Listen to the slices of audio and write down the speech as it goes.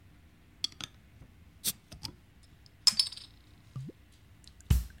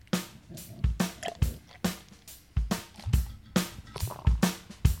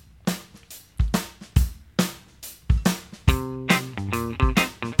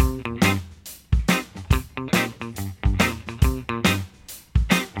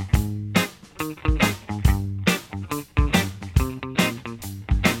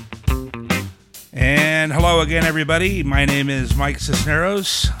Hello again, everybody. My name is Mike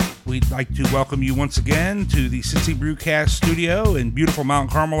Cisneros. We'd like to welcome you once again to the Cincy Brewcast studio in beautiful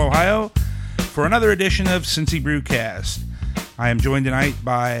Mount Carmel, Ohio, for another edition of Cincy Brewcast. I am joined tonight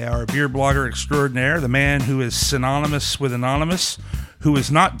by our beer blogger extraordinaire, the man who is synonymous with anonymous, who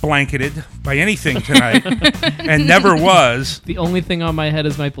is not blanketed by anything tonight, and never was. The only thing on my head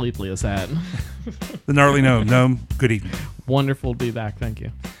is my Pleplius hat. The gnarly gnome. Gnome, good evening. Wonderful to be back, thank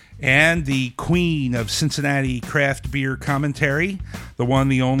you. And the queen of Cincinnati craft beer commentary, the one,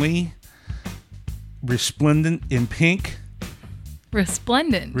 the only, resplendent in pink.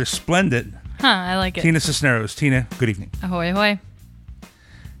 Resplendent? Resplendent. Huh, I like it. Tina Cisneros. Tina, good evening. Ahoy, ahoy.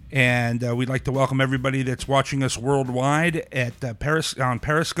 And we'd like to welcome everybody that's watching us worldwide at on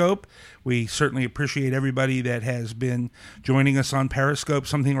Periscope. We certainly appreciate everybody that has been joining us on Periscope.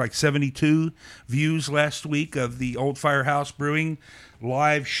 Something like 72 views last week of the Old Firehouse Brewing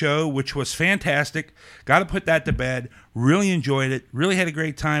live show, which was fantastic. Got to put that to bed. Really enjoyed it. Really had a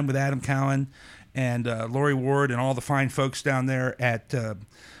great time with Adam Cowan and Lori Ward and all the fine folks down there at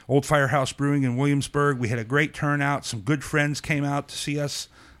Old Firehouse Brewing in Williamsburg. We had a great turnout. Some good friends came out to see us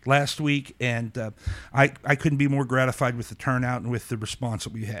last week, and I couldn't be more gratified with the turnout and with the response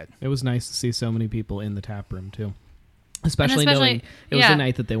that we had. It was nice to see so many people in the tap room too, especially knowing it was a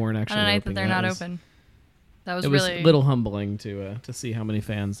night that they weren't actually on a night open. that they're not open. That was it really was a little humbling to see how many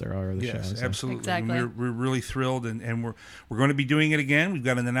fans there are of the show. Yes, so. absolutely. Exactly. And we're really thrilled, and we're going to be doing it again. We've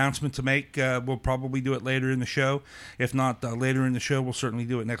got an announcement to make. We'll probably do it later in the show. If not later in the show, we'll certainly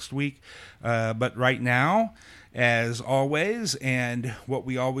do it next week. But right now, as always, and what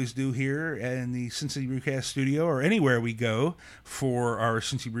we always do here in the Cincy Brewcast studio or anywhere we go for our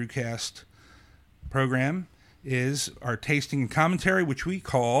Cincy Brewcast program, is our tasting and commentary, which we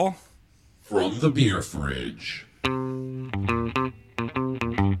call From the Beer Fridge.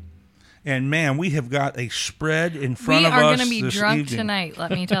 And man, we have got a spread in front of us. We are going to be this drunk evening. tonight, let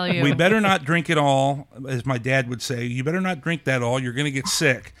me tell you. We better not drink it all, as my dad would say. You better not drink that all. You're going to get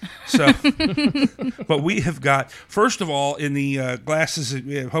sick. So, but we have got, first of all, in the glasses,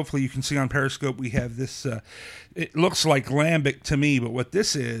 hopefully you can see on Periscope, we have this, it looks like lambic to me, but what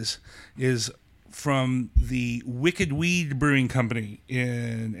this is from the Wicked Weed Brewing Company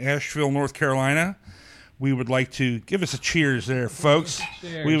in Asheville, North Carolina. We would like to give us a cheers there, folks.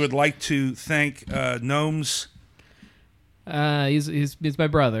 Cheers. We would like to thank Gnomes. He's my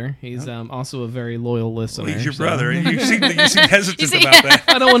brother. He's also a very loyal listener. Well, he's your so. brother. You seem hesitant about that.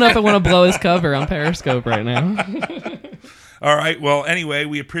 I don't know if I want to blow his cover on Periscope right now. All right. Well, anyway,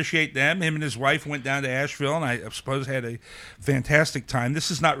 we appreciate them. Him and his wife went down to Asheville, and I suppose had a fantastic time.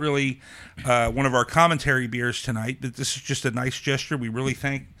 This is not really one of our commentary beers tonight, but this is just a nice gesture. We really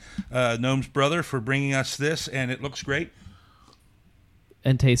thank Gnome's brother for bringing us this, and it looks great.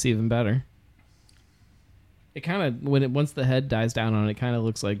 And tastes even better. It kind of, once the head dies down on it, kind of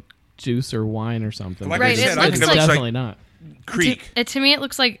looks like juice or wine or something. Like Right, I said, it I looks think like- it looks definitely like not. Creek. To me, it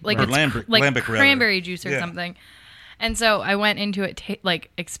looks like Or it's lambic, like lambic, rather. cranberry juice or Yeah. something. And so I went into it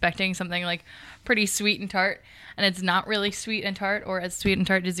expecting something like pretty sweet and tart, and it's not really sweet and tart, or as sweet and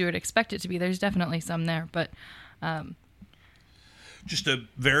tart as you would expect it to be. There's definitely some there, but Just a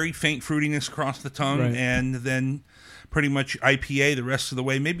very faint fruitiness across the tongue, Right. and then pretty much IPA the rest of the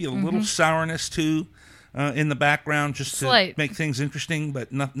way. Maybe a little sourness, too, in the background, just to Slight. make things interesting,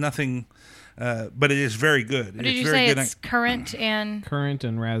 but nothing... but it is very good. what did you very say? good. It's currant and Currant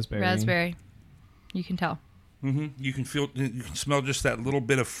and raspberry. raspberry. You can tell. You can smell just that little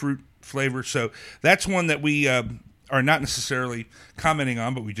bit of fruit flavor. So that's one that we are not necessarily commenting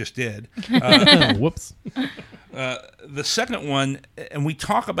on, but we just did. Whoops. The second one, and we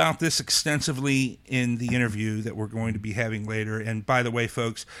talk about this extensively in the interview that we're going to be having later. And by the way,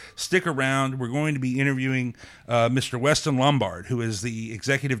 folks, stick around. We're going to be interviewing Mr. Weston Lombard, who is the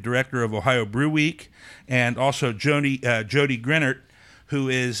executive director of Ohio Brew Week, and also Jody Grenert, who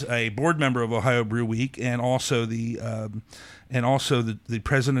is a board member of Ohio Brew Week, and also the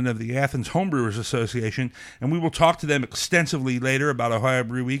president of the Athens Homebrewers Association. And we will talk to them extensively later about Ohio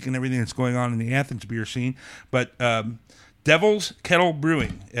Brew Week and everything that's going on in the Athens beer scene. But Devil's Kettle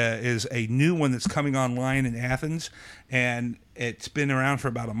Brewing is a new one that's coming online in Athens, and it's been around for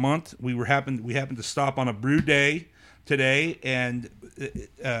about a month. We happened to stop on a brew day today, and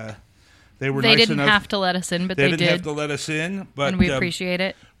they were They nice didn't enough. have to let us in, but They they didn't did, have to let us in, but and we appreciate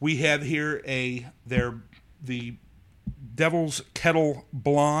it. we have here the Devil's Kettle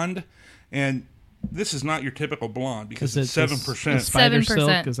Blonde, and this is not your typical blonde because it's 7%. Spider 7%.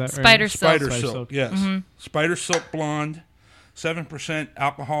 silk, is that right? Spider silk. Spider silk, yes. Spider silk blonde, 7%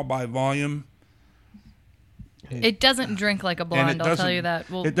 alcohol by volume. It doesn't drink like a blonde, I'll tell you that.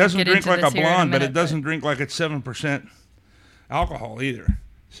 It doesn't drink like a blonde, but it doesn't drink like it's 7% alcohol either.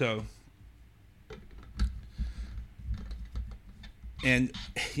 So, and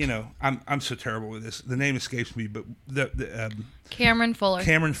I'm so terrible with this. The name escapes me, but Cameron Fuller.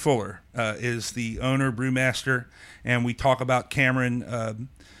 Cameron Fuller is the owner, brewmaster, and we talk about Cameron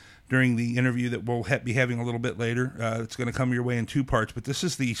during the interview that we'll be having a little bit later. It's going to come your way in 2 parts, but this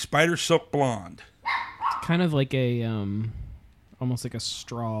is the Spider Silk Blonde. It's kind of like a, almost like a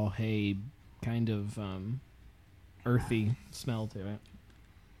straw hay kind of earthy smell to it.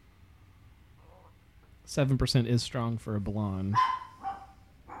 7% is strong for a blonde.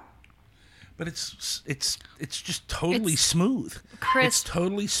 But it's just totally smooth. Crisp. It's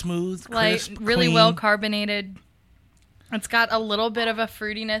totally smooth, like crisp, really clean. well carbonated. It's got a little bit of a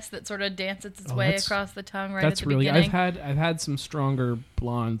fruitiness that sort of dances its way across the tongue right at the beginning. I've had some stronger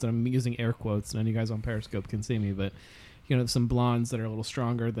blondes, and I'm using air quotes. None of you guys on Periscope can see me, but some blondes that are a little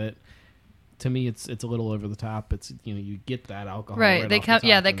stronger. That to me, it's a little over the top. It's you get that alcohol right. They come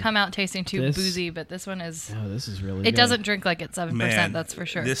they come out tasting too boozy, but this one is. Oh, this is really. It doesn't drink like it's 7%. That's for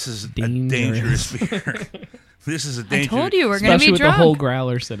sure. This is a dangerous beer. This is a dangerous. I told you we're going to be especially with drunk. the whole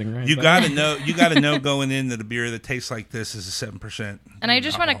growler sitting right. You got to know. You got to know going in that a beer that tastes like this is a 7%. And I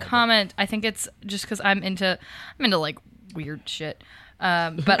just want to comment. I think it's just because I'm into like weird shit.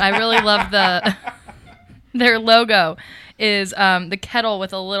 But I really love their logo is the kettle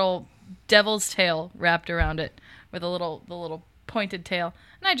with a little devil's tail wrapped around it with the little pointed tail,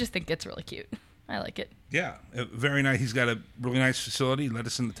 and I just think it's really cute. I like it. Yeah, very nice. He's got a really nice facility. Let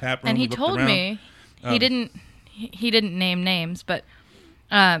us in the tap room. And he told me he didn't name names, but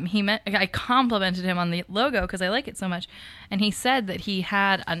I complimented him on the logo because I like it so much, and he said that he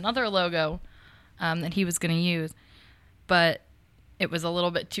had another logo that he was going to use, but it was a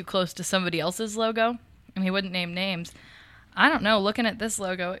little bit too close to somebody else's logo, and he wouldn't name names. I don't know. Looking at this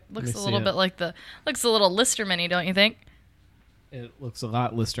logo, it looks a little bit like looks a little Listerman-y, don't you think? It looks a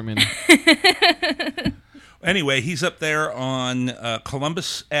lot Listerman. Anyway, he's up there on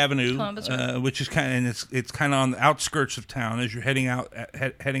Columbus Avenue, which is kind of it's kind of on the outskirts of town as you're heading out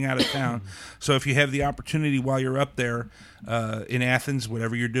of town. So if you have the opportunity while you're up there in Athens,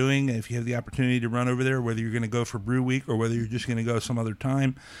 whatever you're doing, if you have the opportunity to run over there, whether you're going to go for Brew Week or whether you're just going to go some other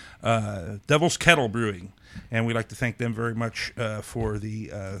time, Devil's Kettle Brewing. And we'd like to thank them very much for the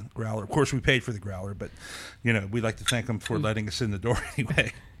growler. Of course, we paid for the growler, but we'd like to thank them for letting us in the door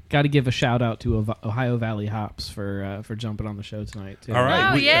anyway. Got to give a shout out to Ohio Valley Hops for jumping on the show tonight too. All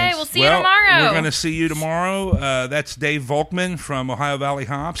right, yay! We'll see you tomorrow. We're going to see you tomorrow. That's Dave Volkman from Ohio Valley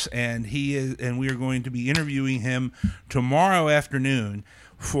Hops, and we are going to be interviewing him tomorrow afternoon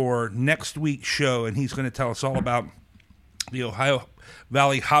for next week's show, and he's going to tell us all about the Ohio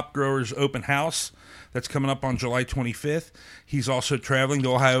Valley Hop Growers Open House. That's coming up on July 25th. He's also traveling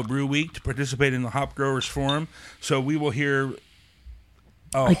to Ohio Brew Week to participate in the Hop Growers Forum. So we will hear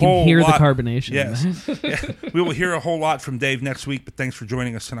I can hear the carbonation. Yes. Yeah. We will hear a whole lot from Dave next week, but thanks for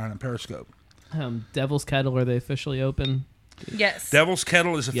joining us tonight on Periscope. Devil's Kettle, are they officially open? Yes. Devil's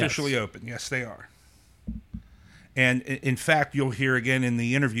Kettle is officially open. Yes, they are. And in fact, you'll hear again in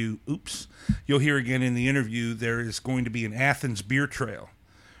the interview, there is going to be an Athens beer trail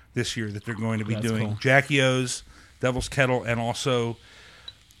this year that they're going to be doing. Cool. Jackie O's, Devil's Kettle, and also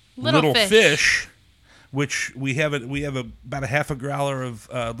Little Fish, which we have about a half a growler of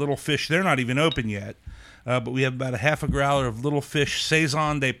Little Fish. They're not even open yet, but we have about a half a growler of Little Fish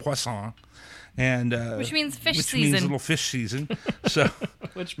Saison Du Poisson, and which means fish season. Which means little fish season. So,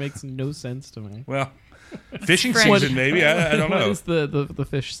 which makes no sense to me. Well, fishing season maybe. I don't know. What is the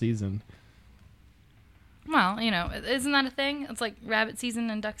fish season? Well, isn't that a thing? It's like rabbit season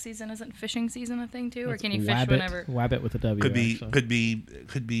and duck season. Isn't fishing season a thing too, or can you fish whenever? Wabbit with a W. Could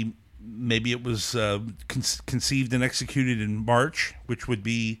be. Maybe it was conceived and executed in March, which would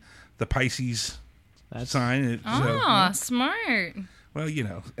be the Pisces sign. Smart. Well,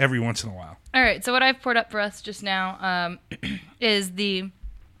 every once in a while. All right. So what I've poured up for us just now is the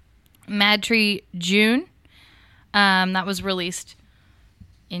MadTree June. That was released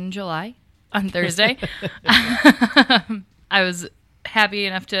in July on Thursday. I was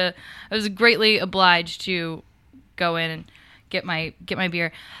greatly obliged to go in and get my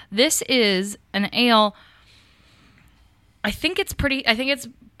beer. This is an ale. I think it's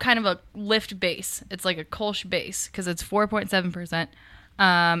kind of a lift base. It's like a Kolsch base because it's 4.7%.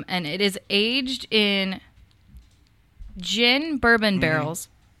 And it is aged in gin bourbon barrels.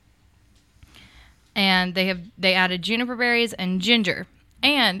 And they added juniper berries and ginger.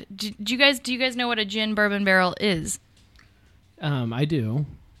 And do you guys know what a gin bourbon barrel is? I do.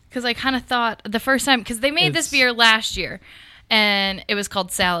 because I kind of thought the first time, because they made this beer last year, and it was called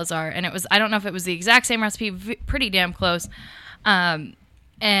Salazar, and it was, I don't know if it was the exact same recipe, pretty damn close, and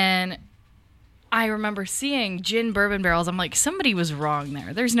I remember seeing gin bourbon barrels. I'm like, somebody was wrong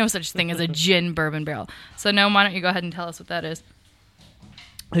there. There's no such thing as a gin bourbon barrel. So Noam, why don't you go ahead and tell us what that is?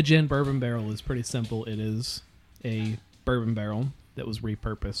 A gin bourbon barrel is pretty simple. It is a bourbon barrel that was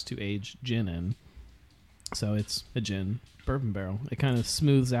repurposed to age gin in. So it's a gin bourbon barrel. It kind of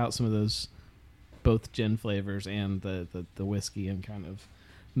smooths out some of those both gin flavors and the whiskey and kind of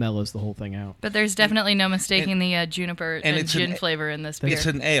mellows the whole thing out. But there's definitely no mistaking the juniper and gin flavor in this beer. It's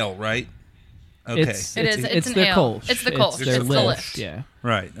an ale, right? Okay. It's an their ale. Kolsch. It's the Kolsch. It's their It's the lift. Yeah.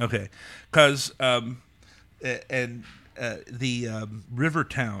 Right. Okay. Because the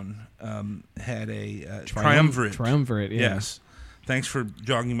Rivertown had a triumvirate. Triumvirate. Yeah. Yes. Thanks for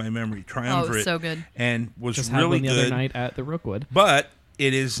jogging my memory. Triumvirate. Oh, it's so good. And was Just really had one the good. other night at the Rookwood. But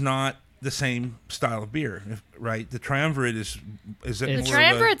it is not the same style of beer, right? The triumvirate is it The more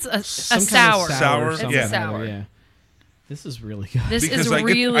triumvirate's of a Some kind sour. of Sour? or something Yeah. It's a sour. Yeah. This is really good. This because is I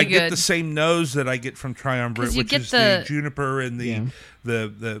really get good. the same nose that I get from triumvirate, 'Cause you which get is the- the juniper and Yeah.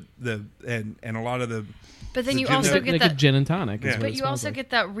 the and a lot of the. But then the you gin- also like get a that. gin and tonic. Yeah. Is what But it you smells also like. get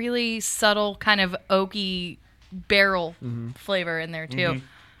that really subtle kind of oaky barrel flavor in there too.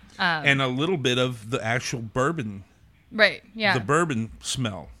 And a little bit of the actual bourbon, Right? Yeah. the bourbon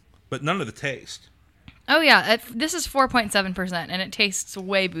smell, but none of the taste. Oh yeah. This is 4.7%, and it tastes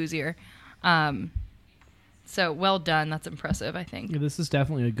way boozier. So well done. That's impressive, I think. Yeah, this is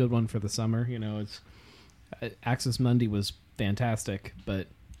definitely a good one for the summer. You know, it's Axis Mundi was fantastic, but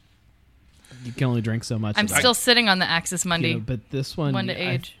you can only drink so much. I'm of it. still sitting on the Axis Mundi. You know, but this one, One to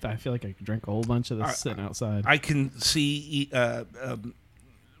age. I feel like I could drink a whole bunch of this sitting outside. I can see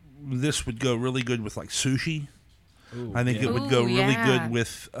this would go really good with like sushi. Ooh, I think yeah. it would go Ooh, really yeah. good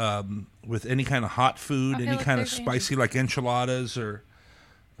with any kind of hot food, Okay, any look, kind of there's spicy like enchiladas or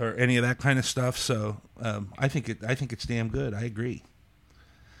any of that kind of stuff. So I think it's damn good. I agree.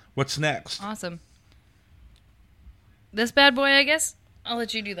 What's next? Awesome. This bad boy, I guess. I'll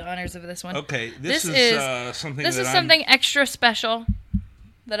let you do the honors of this one. Okay, This is is- something. This that is I'm- something extra special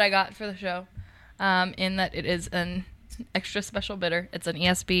that I got for the show. In that it is an extra special bitter. It's an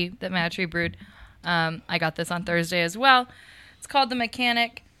ESB that MadTree brewed. I got this on Thursday as well. It's called the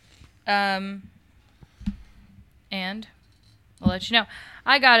Mechanic. And I'll let you know.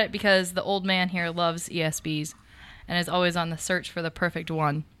 I got it because the old man here loves ESBs and is always on the search for the perfect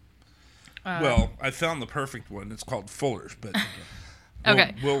one. Well, I found the perfect one. It's called Fuller's, but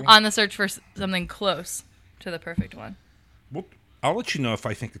Okay. we'll- On the search for something close to the perfect one. I'll let you know if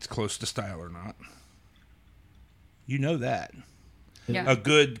I think it's close to style or not. You know that. Yeah. A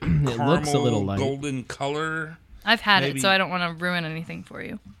good looks a caramel little light. golden color. I've had maybe- it, so I don't want to ruin anything for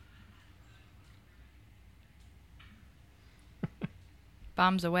you.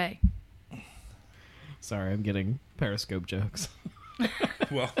 Bombs away. Sorry, I'm getting Periscope jokes.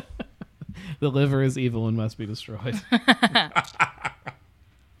 Well, The liver is evil and must be destroyed.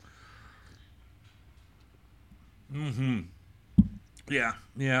 yeah.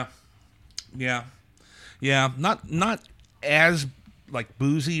 Not as like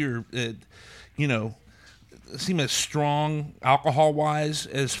boozy or seem as strong alcohol wise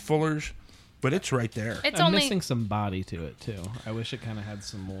as Fuller's, but it's right there. It's I'm only missing some body to it too. I wish it kind of had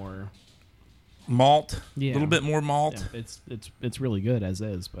some more. Malt, Yeah. a little bit more malt. Yeah, it's really good as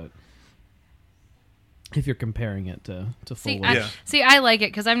is, but if you're comparing it to see. Fuller, I like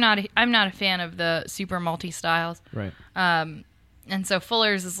it because I'm not a fan of the super malty styles. right? And so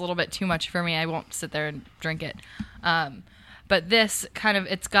Fuller's is a little bit too much for me. I won't sit there and drink it. But this kind of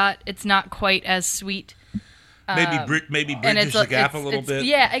it's not quite as sweet. Maybe And bridges the gap a little bit.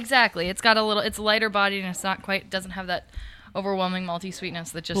 Yeah, exactly. It's got it's lighter bodied and it's not quite doesn't have that overwhelming malty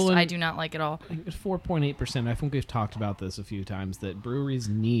sweetness that just Well, and- I do not like at all. 4.8%. I think we've talked about this a few times that breweries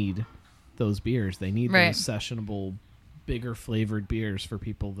need those beers. They need Right. those sessionable, bigger flavored beers for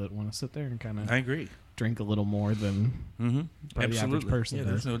people that want to sit there and kind I of agree. drink a little more than probably the average Absolutely. person Yeah,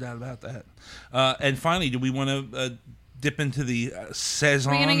 does. there's no doubt about that. And finally, do we want to dip into the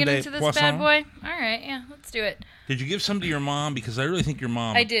Saison We're gonna get Du into this Poisson? bad boy. All right, yeah, let's do it. Did you give some to your mom? Because I really think your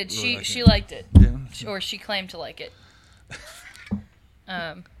mom. I did. really She liked it. liked it, Yeah. or she claimed to like it.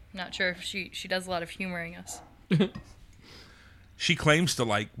 Not sure if she does a lot of humoring us. She claims to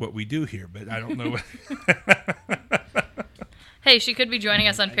like what we do here, but I don't know what. Hey, she could be joining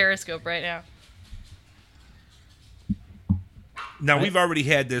us on Periscope right now. Now we've already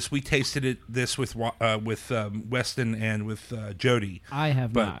had this. We tasted this with Weston and with Jody. I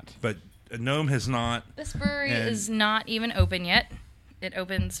have but not. but Noam has not. This brewery And- is not even open yet. it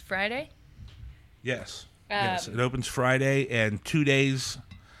opens Friday. Yes. Yes, it opens Friday, and 2 days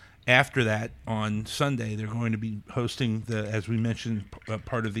after that, on Sunday, they're going to be hosting as we mentioned,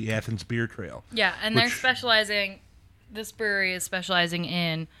 part of the Athens Beer Trail. Yeah, and they're specializing. This brewery is specializing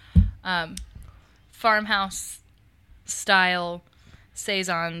in farmhouse style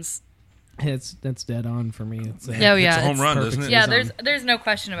saisons. That's dead on for me. It's it's a home run, doesn't it? Yeah, there's no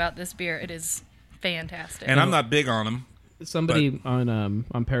question about this beer. It is fantastic. And I'm not big on them. Somebody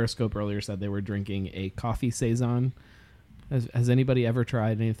on Periscope earlier said they were drinking a coffee saison. Has anybody ever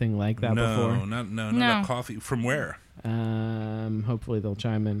tried anything like that before? Not coffee. From where? Hopefully they'll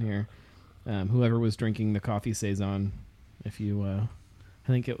chime in here. Whoever was drinking the coffee saison, if you, I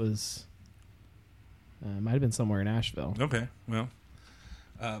think it was, might have been somewhere in Asheville. Okay, well,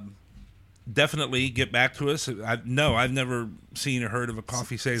 definitely get back to us. I've never seen or heard of a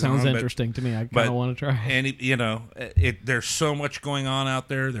coffee saison. Sounds interesting to me. I kind of want to try. And there's so much going on out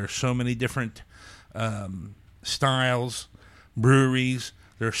there. There's so many different styles, breweries.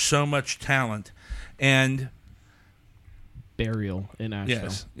 There's so much talent, and Burial in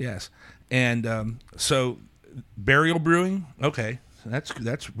Asheville. Yes, and so Burial Brewing. Okay,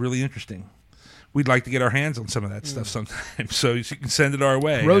 that's really interesting. We'd like to get our hands on some of that stuff sometime, so you can send it our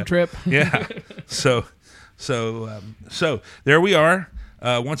way. Road trip. Yeah. So there we are.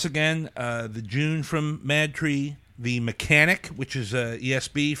 Once again, the Joon from MadTree, the Mechanic, which is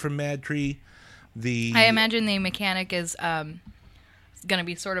ESB from MadTree. I imagine the Mechanic is going to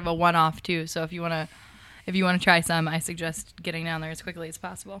be sort of a one-off too. So if you want to try some, I suggest getting down there as quickly as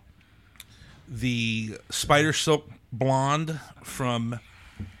possible. The Spider Silk Blonde from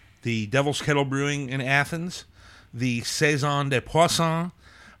the Devil's Kettle Brewing in Athens, the Saison Du Poisson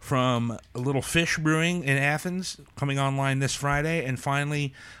from Little Fish Brewing in Athens, coming online this Friday, and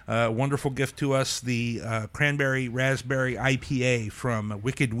finally, wonderful gift to us, the Cranberry Raspberry IPA from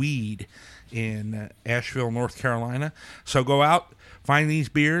Wicked Weed in Asheville, North Carolina. So go out, find these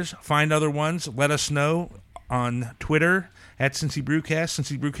beers, find other ones, let us know on Twitter at Cincy Brewcast,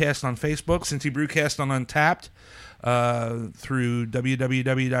 Cincy Brewcast on Facebook, Cincy Brewcast on Untapped, through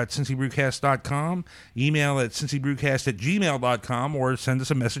www.cincybrewcast.com, email at cincybrewcast@gmail.com, or send us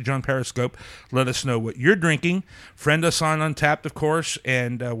a message on Periscope. Let us know what you're drinking. Friend us on Untapped, of course,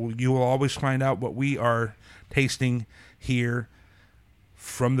 and you will always find out what we are tasting here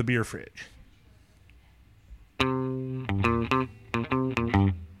from the beer fridge.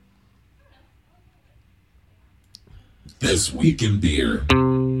 This Week in Beer.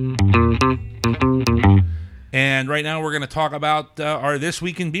 And right now we're going to talk about our This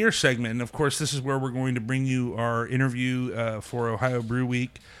Week in Beer segment. And, of course, this is where we're going to bring you our interview for Ohio Brew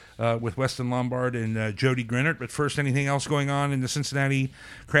Week with Weston Lombard and Jody Grenert. But first, anything else going on in the Cincinnati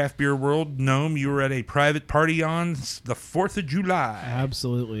craft beer world? Noam, you were at a private party on the 4th of July.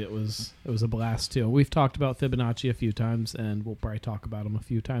 Absolutely. It was a blast, too. We've talked about Fibonacci a few times, and we'll probably talk about them a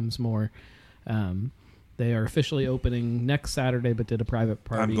few times more. They are officially opening next Saturday, but did a private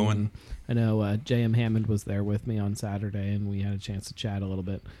party. I'm going. I know J.M. Hammond was there with me on Saturday, and we had a chance to chat a little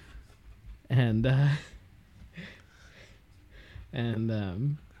bit. And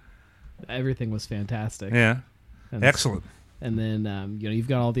everything was fantastic. Yeah, and excellent. And then you've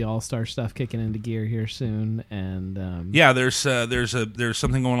got all the All-Star stuff kicking into gear here soon. And there's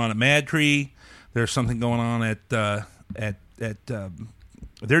something going on at MadTree. There's something going on at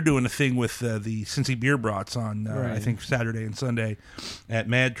they're doing a thing with the Cincy beer brats on, right. I think, Saturday and Sunday at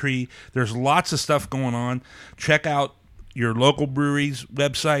MadTree. There's lots of stuff going on. Check out your local brewery's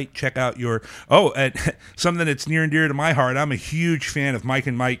website. Check out something that's near and dear to my heart. I'm a huge fan of Mike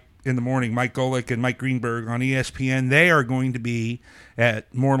and Mike in the Morning, Mike Golick and Mike Greenberg on ESPN. They are going to be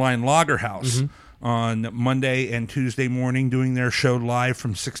at Moorline Lager House on Monday and Tuesday morning doing their show live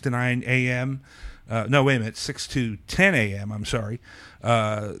from 6 to 9 a.m. 6 to 10 a.m., I'm sorry.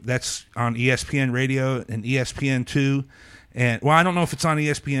 That's on ESPN Radio and ESPN2. And, I don't know if it's on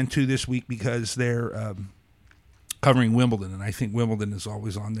ESPN2 this week because they're covering Wimbledon, and I think Wimbledon is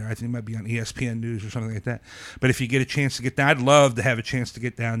always on there. I think it might be on ESPN News or something like that. But if you get a chance to get down, I'd love to have a chance to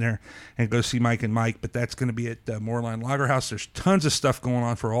get down there and go see Mike and Mike, but that's going to be at Moorline Lager House. There's tons of stuff going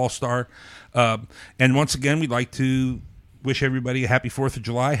on for All-Star. And once again, we'd like to wish everybody a happy 4th of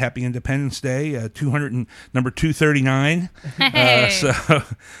July, happy Independence Day, number 239. Hey.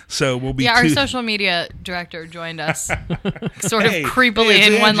 So we'll be. Yeah, our social media director joined us, sort of creepily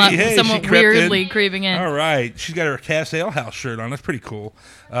in one level, somewhat weirdly creeping in. All right, she's got her Cass Ale House shirt on. That's pretty cool.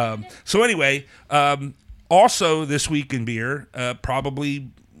 So anyway, also this week in beer, probably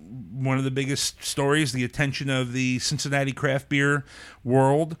one of the biggest stories, the attention of the Cincinnati craft beer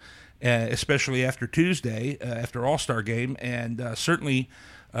world. especially after Tuesday, after All-Star Game, and certainly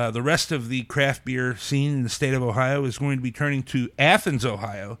the rest of the craft beer scene in the state of Ohio is going to be turning to Athens,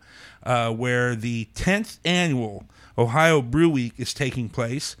 Ohio, where the 10th annual Ohio Brew Week is taking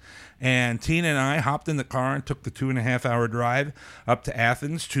place. And Tina and I hopped in the car and took the 2.5-hour drive up to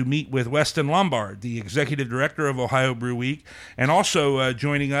Athens to meet with Weston Lombard, the executive director of Ohio Brew Week, and also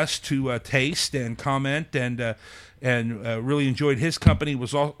joining us to taste and comment and really enjoyed his company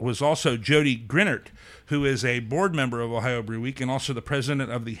was also Jody Grenert, who is a board member of Ohio Brew Week and also the president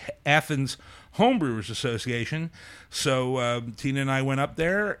of the Athens Homebrewers Association. So Tina and I went up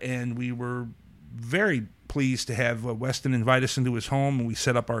there, and we were very pleased to have Weston invite us into his home, and we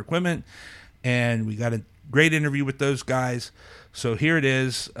set up our equipment, and we got a great interview with those guys. So here it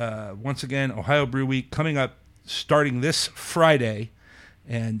is, once again, Ohio Brew Week coming up starting this Friday,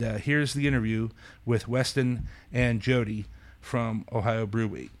 and here's the interview with Weston and Jody from Ohio Brew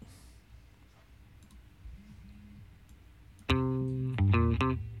Week.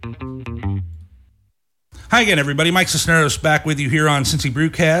 Hi again, everybody. Mike Cisneros back with you here on Cincy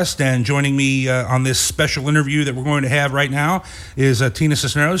Brewcast, and joining me on this special interview that we're going to have right now is Tina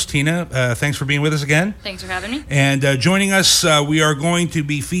Cisneros. Tina, thanks for being with us again. Thanks for having me. And joining us, we are going to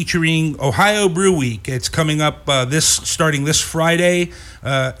be featuring Ohio Brew Week. It's coming up starting this Friday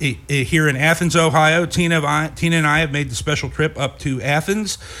here in Athens, Ohio. Tina and I have made the special trip up to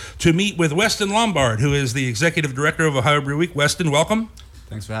Athens to meet with Weston Lombard, who is the executive director of Ohio Brew Week. Weston, welcome.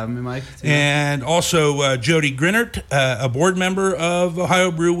 Thanks for having me, Mike. And also Jody Grenert, a board member of Ohio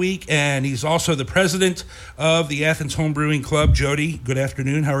Brew Week, and he's also the president of the Athens Home Brewing Club. Jody, good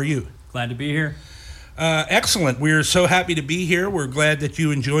afternoon. How are you? Glad to be here. Excellent. We're so happy to be here. We're glad that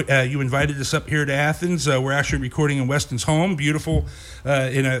you invited us up here to Athens. We're actually recording in Weston's home, beautiful,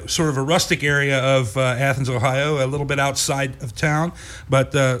 in a sort of a rustic area of Athens, Ohio, a little bit outside of town.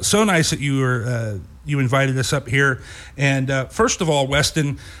 But so nice that you invited us up here. And first of all,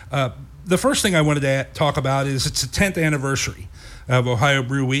 Weston, the first thing I wanted to talk about is it's the 10th anniversary of Ohio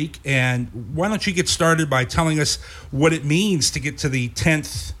Brew Week. And why don't you get started by telling us what it means to get to the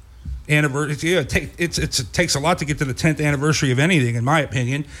 10th anniversary? Yeah, it takes a lot to get to the 10th anniversary of anything, in my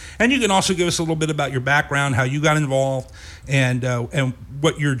opinion. And you can also give us a little bit about your background, how you got involved, and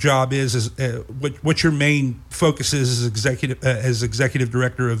what your job is, what your main focus is as executive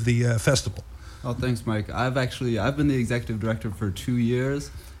director of the festival. Oh, thanks, Mike. I've been the executive director for 2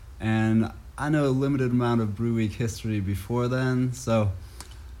 years, and I know a limited amount of Brew Week history before then. So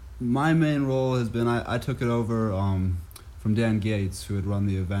my main role has been I took it over from Dan Gates, who had run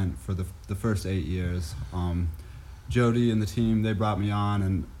the event for the first 8 years. Jody and the team, they brought me on,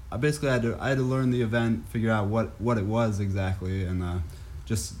 and I basically had to learn the event, figure out what it was exactly, and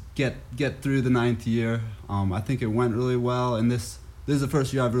just get through the 9th year. I think it went really well, and this is the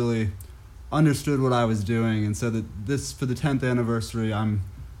first year I've really understood what I was doing, and so that this, for the 10th anniversary, I'm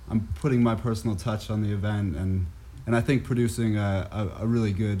putting my personal touch on the event, and I think producing a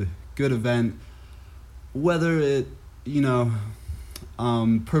really good event, whether it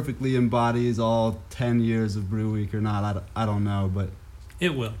perfectly embodies all 10 years of Brew Week or not, I don't know, but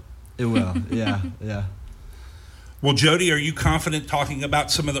it will. Yeah. Well, Jody, are you confident talking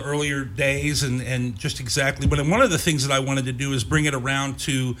about some of the earlier days and just exactly? But one of the things that I wanted to do is bring it around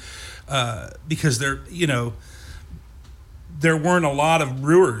to, because there weren't a lot of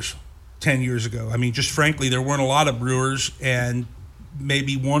brewers 10 years ago. I mean, just frankly, there weren't a lot of brewers, and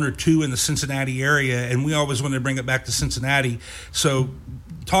maybe one or two in the Cincinnati area, and we always wanted to bring it back to Cincinnati. So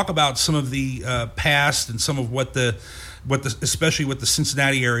talk about some of the past and some of especially what the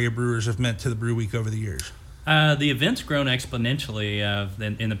Cincinnati area brewers have meant to the Brew Week over the years. The event's grown exponentially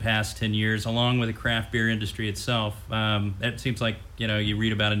in the past 10 years, along with the craft beer industry itself. It seems like, you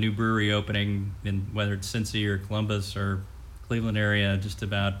read about a new brewery opening in whether it's Cincy or Columbus or Cleveland area just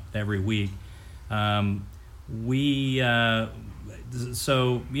about every week. The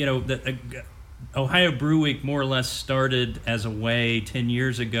Ohio Brew Week more or less started as a way 10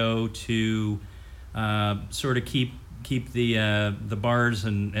 years ago to sort of keep the bars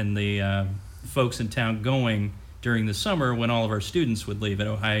and the folks in town going during the summer when all of our students would leave at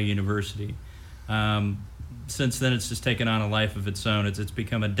Ohio University. Since then, it's just taken on a life of its own. It's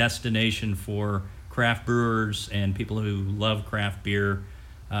become a destination for craft brewers and people who love craft beer.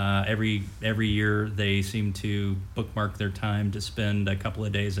 Every year, they seem to bookmark their time to spend a couple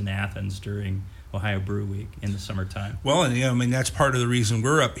of days in Athens during Ohio Brew Week in the summertime. Well, and that's part of the reason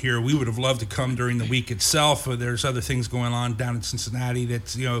we're up here. We would have loved to come during the week itself. There's other things going on down in Cincinnati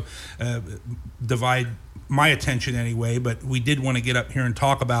that's divide my attention anyway. But we did want to get up here and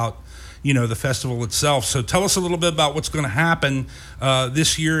talk about the festival itself. So tell us a little bit about what's going to happen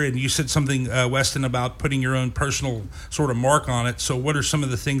this year. And you said something, Weston, about putting your own personal sort of mark on it. So what are some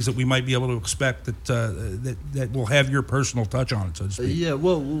of the things that we might be able to expect that will have your personal touch on it, so to speak? Yeah,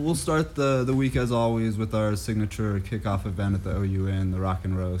 well, we'll start the week as always with our signature kickoff event at the OU Inn, the Rock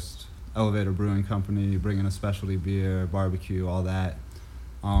and Roast. Elevator Brewing Company, bringing a specialty beer, barbecue, all that.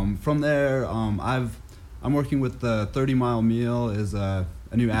 From there, I'm working with the 30 Mile Meal, is a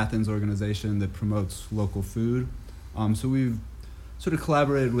new Athens organization that promotes local food. So we've sort of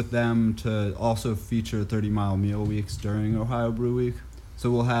collaborated with them to also feature 30 Mile Meal Weeks during Ohio Brew Week.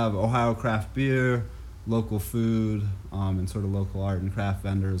 So we'll have Ohio craft beer, local food, and sort of local art and craft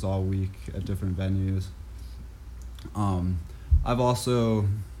vendors all week at different venues. I've also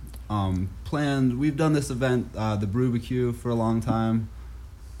planned, we've done this event, the Brewbecue, for a long time.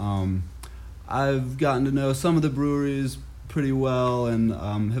 I've gotten to know some of the breweries pretty well and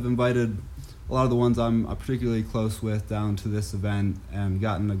have invited a lot of the ones I'm particularly close with down to this event and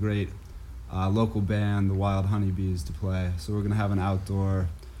gotten a great local band, the Wild Honeybees, to play. So we're going to have an outdoor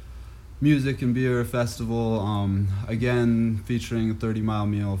music and beer festival, again featuring 30 Mile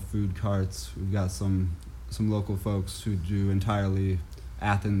Meal food carts. We've got some local folks who do entirely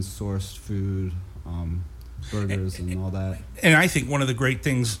Athens sourced food, burgers and all that. And I think one of the great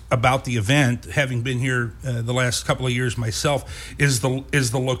things about the event, having been here the last couple of years myself, is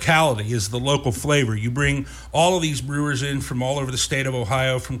the locality, is the local flavor. You bring all of these brewers in from all over the state of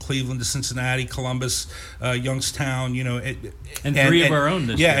Ohio, from Cleveland to Cincinnati, Columbus, Youngstown, and three of our own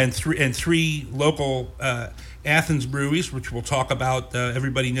this year. and three local Athens breweries, which we'll talk about.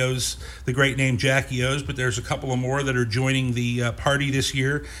 Everybody knows the great name Jackie O's, but there's a couple of more that are joining the party this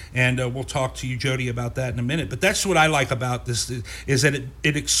year, and we'll talk to you, Jody, about that in a minute. But that's what I like about this, is that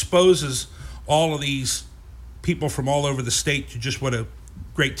it exposes all of these people from all over the state to just what a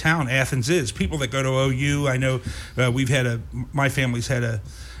great town Athens is. People that go to OU, I know my family's had a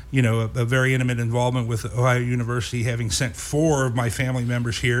very intimate involvement with Ohio University, having sent 4 of my family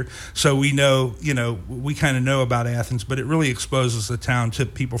members here. So we know, we kind of know about Athens, but it really exposes the town to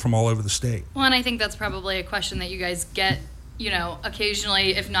people from all over the state. Well, and I think that's probably a question that you guys get,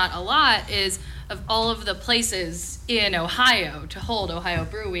 occasionally, if not a lot, is of all of the places in Ohio to hold Ohio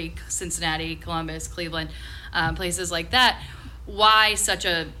Brew Week, Cincinnati, Columbus, Cleveland, places like that. Why such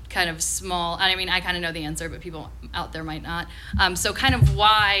a kind of small, I mean, I kind of know the answer, but people out there might not. So kind of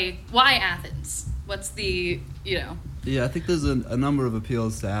why Athens? What's the, Yeah, I think there's a number of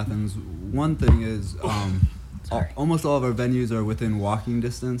appeals to Athens. One thing is almost all of our venues are within walking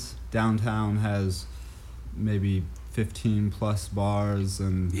distance. Downtown has maybe 15 plus bars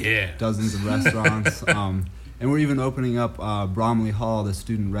and dozens of restaurants. And we're even opening up Bromley Hall, the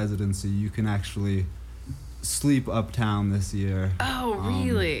student residency. You can actually sleep uptown this year. Oh,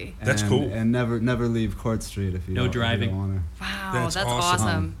 really? That's cool. And never leave Court Street if you no don't driving. want to. Wow, that's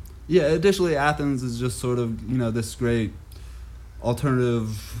awesome. Yeah, additionally, Athens is just sort of this great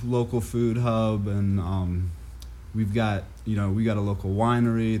alternative local food hub, and we've got we got a local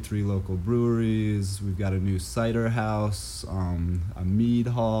winery, 3 local breweries. We've got a new cider house, a mead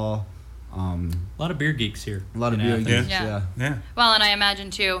hall. A lot of beer geeks here. A lot of beer geeks, yeah. Well, and I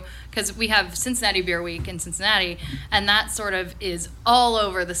imagine too, because we have Cincinnati Beer Week in Cincinnati, and that sort of is all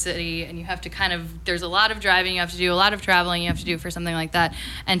over the city, and you have to there's a lot of driving you have to do, a lot of traveling you have to do for something like that,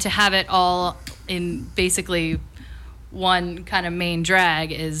 and to have it all in basically one kind of main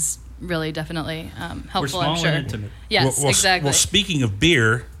drag is really definitely helpful. We're small I'm sure. and intimate. Yes, exactly. Well, speaking of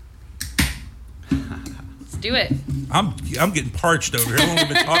beer, do it. I'm getting parched over here. I've only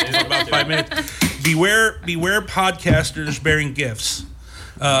been talking for about 5 minutes. Beware podcasters bearing gifts.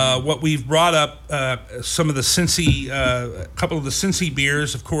 What we've brought up, some of the Cincy, a couple of the Cincy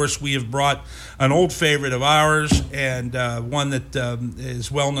beers. Of course, we have brought an old favorite of ours and one that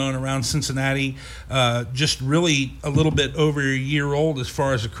is well known around Cincinnati. Just really a little bit over a year old as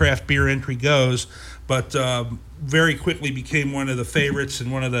far as a craft beer entry goes, but very quickly became one of the favorites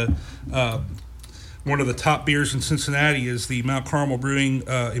and one of the top beers in Cincinnati is the Mount Carmel Brewing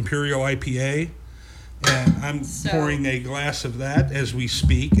Imperial IPA. And I'm pouring a glass of that as we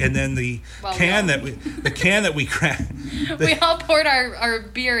speak, and then the can that we cracked. We all poured our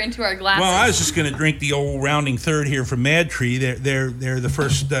beer into our glasses. Well, I was just going to drink the old rounding third here from MadTree. They're the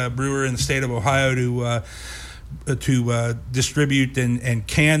first brewer in the state of Ohio to distribute and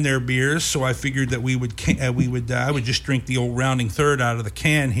can their beers. So I figured that I would just drink the old rounding third out of the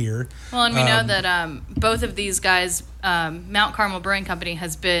can here. Well, and we know that both of these guys, Mount Carmel Brewing Company,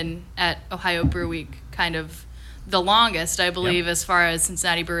 has been at Ohio Brew Week kind of the longest, I believe, as far as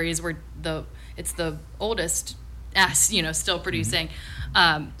Cincinnati breweries. It's the oldest still producing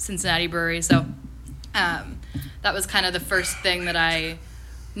Cincinnati brewery. So that was kind of the first thing that I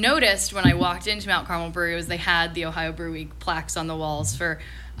noticed when I walked into Mount Carmel Brewery was they had the Ohio Brew Week plaques on the walls for,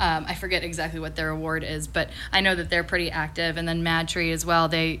 I forget exactly what their award is, but I know that they're pretty active. And then MadTree as well,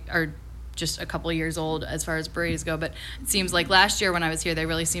 they are just a couple of years old as far as breweries go. But it seems like last year when I was here, they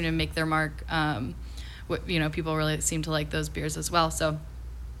really seemed to make their mark. People really seem to like those beers as well. So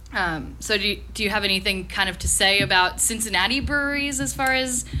do you have anything kind of to say about Cincinnati breweries as far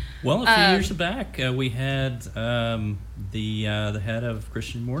as? Well, a few years back, we had the head of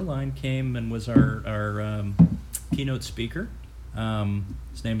Christian Moorline came and was our keynote speaker.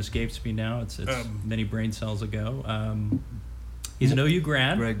 His name escapes me now. It's many brain cells ago. He's an OU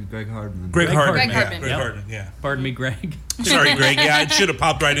grad. Greg Hardman. Greg Hardman. Greg Hardman. Yeah. Pardon me, Greg. Sorry, Greg. Yeah, it should have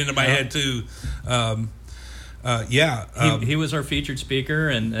popped right into my head too. He was our featured speaker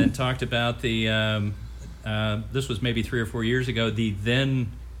and talked about the. This was maybe 3 or 4 years ago. The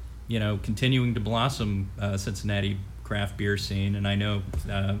then, continuing to blossom Cincinnati craft beer scene, and I know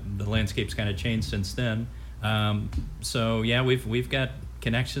the landscape's kind of changed since then. So yeah, we've got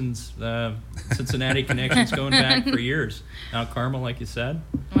connections, Cincinnati connections going back for years. Mount Carmel, like you said.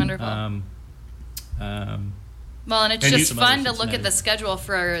 Wonderful. Well, and it's just fun to look at the schedule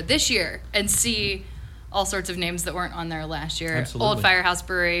for this year and see all sorts of names that weren't on there last year. Absolutely. Old Firehouse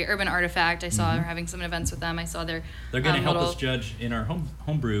Brewery, Urban Artifact. I saw they're having some events with them. I saw their. They're going to help us judge in our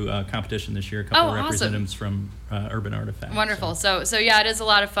homebrew competition this year. A couple of representatives from Urban Artifact. Wonderful. So yeah, it is a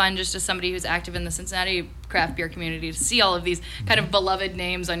lot of fun just as somebody who's active in the Cincinnati craft beer community to see all of these kind of beloved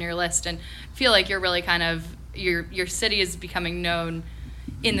names on your list and feel like you're really kind of your city is becoming known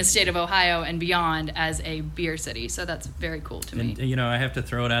in the state of Ohio and beyond as a beer city. So that's very cool to me. And, I have to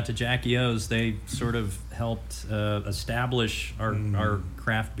throw it out to Jackie O's. They sort of helped establish our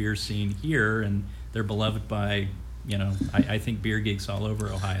craft beer scene here, and they're beloved by, I think beer geeks all over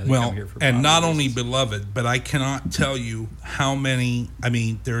Ohio. They come here for and not only beloved, but I cannot tell you how many,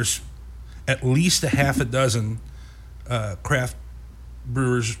 there's at least a half a dozen craft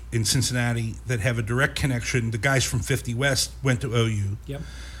brewers in Cincinnati that have a direct connection. The guys from 50 West went to OU. Yep.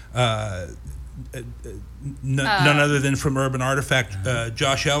 None other than from Urban Artifact.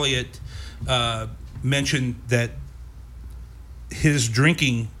 Josh Elliott mentioned that his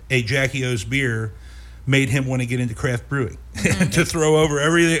drinking a Jackie O's beer made him want to get into craft brewing, to throw over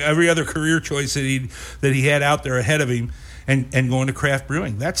every other career choice that he had out there ahead of him, and go into craft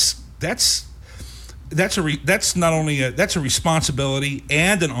brewing. That's not only that's a responsibility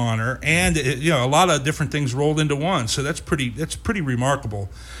and an honor, and a lot of different things rolled into one. So that's pretty remarkable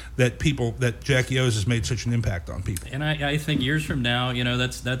that Jackie O's has made such an impact on people. And I think years from now,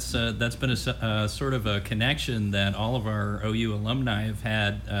 that's been a sort of a connection that all of our OU alumni have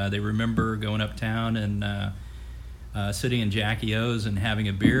had. They remember going uptown and sitting in Jackie O's and having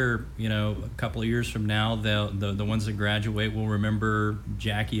a beer. A couple of years from now, the ones that graduate will remember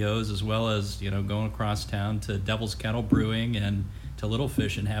Jackie O's, as well as going across town to Devil's Kettle Brewing and to Little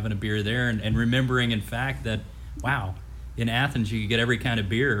Fish and having a beer there, and remembering, in fact, that wow, in Athens you could get every kind of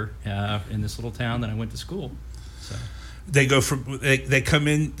beer in this little town that I went to school. So. They go from they come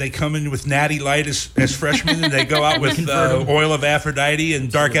in with Natty Light as freshmen, and they go out with Oil of Aphrodite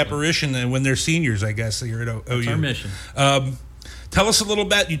and Dark Apparition, and when they're seniors, I guess they're at OU. That's our mission. Tell us a little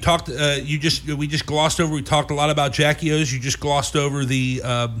bit. You talked. We just glossed over. We talked a lot about Jackie O's. You just glossed over the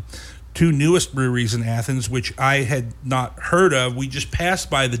two newest breweries in Athens, which I had not heard of. We just passed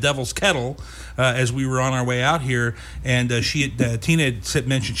by the Devil's Kettle as we were on our way out here, and Tina had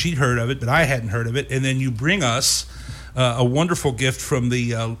mentioned she'd heard of it, but I hadn't heard of it. And then you bring us a wonderful gift from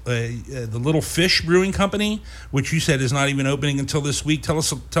the Little Fish Brewing Company, which you said is not even opening until this week. Tell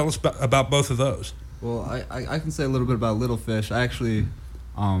us about both of those. Well, I can say a little bit about Little Fish. I actually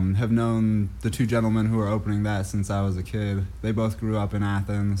have known the two gentlemen who are opening that since I was a kid. They both grew up in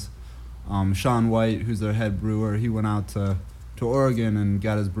Athens. Sean White, who's their head brewer, he went out to Oregon and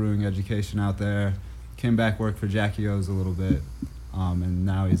got his brewing education out there. Came back, worked for Jackie O's a little bit, and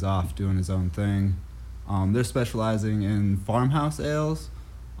now he's off doing his own thing. They're specializing in farmhouse ales,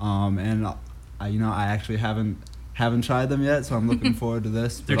 and I actually haven't tried them yet, so I'm looking forward to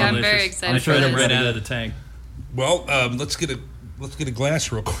this. They're I'm delicious. very excited. I tried them right out of the tank. Well, let's get a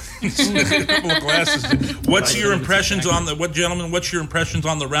glass real quick. A couple of glasses. What's your impressions on What's your impressions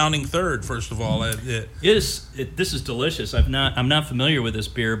on the Rounding Third? First of all, This is delicious. I'm not familiar with this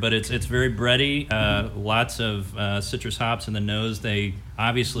beer, but it's very bready. Lots of citrus hops in the nose. They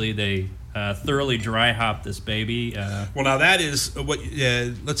thoroughly dry hop this baby. Well, now that is what.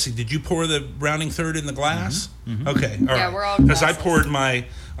 Let's see. Did you pour the Rounding Third in the glass? Mm-hmm. Okay. All right. We're all because I poured my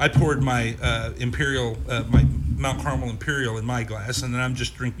Imperial Mount Carmel Imperial in my glass, and then I'm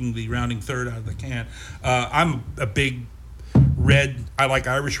just drinking the rounding third out of the can. I'm a big red. I like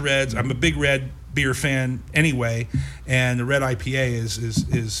Irish reds. I'm a big red beer fan anyway, and the red IPA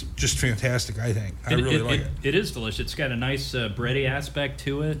is just fantastic. I think I really like it. It is delicious. It's got a nice bready aspect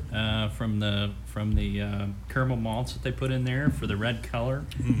to it from the caramel malts that they put in there for the red color.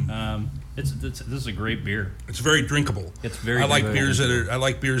 This is a great beer. It's very drinkable. It's very. I like beers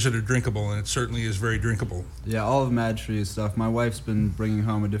that are drinkable, and it certainly is very drinkable. Yeah, all of MadTree's stuff. My wife's been bringing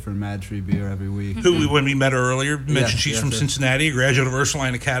home a different MadTree beer every week. When we met her earlier, mentioned she's from Cincinnati, a graduate of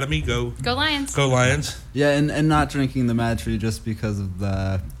Ursuline Academy. Go Lions! Go Lions! Yeah, and not drinking the MadTree just because of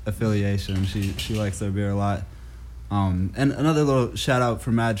the affiliation. She likes their beer a lot. And another little shout out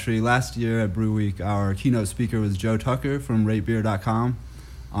for MadTree. Last year at Brew Week, our keynote speaker was Joe Tucker from ratebeer.com.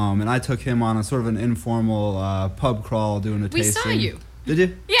 And I took him on a sort of an informal pub crawl doing a tasting. We saw you. Did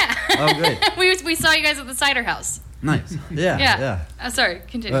you? Yeah. Oh, great. we saw you guys at the cider house. Nice. Yeah. Sorry,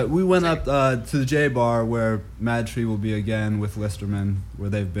 continue. We went up to the J Bar where MadTree will be again with Listerman, where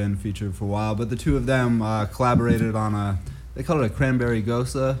they've been featured for a while. But the two of them collaborated on they call it a cranberry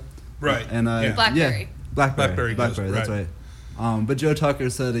gosa. Right. And Blackberry. Blackberry, gosa, that's right. But Joe Tucker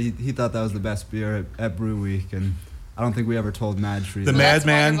said he thought that was the best beer at Brew Week, and I don't think we ever told MadTree. The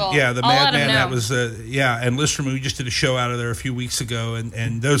Madman, the Madman. That was and Listerman. We just did a show out of there a few weeks ago,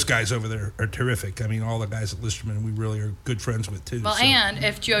 and those guys over there are terrific. I mean, all the guys at Listerman we really are good friends with too. Well, so. And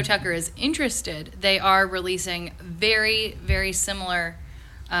if Joe Tucker is interested, they are releasing very, very similar,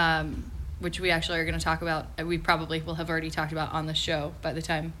 which we actually are going to talk about. We probably will have already talked about on the show by the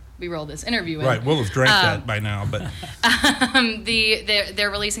time we roll this interview in. Right, we'll have drank that by now, but they're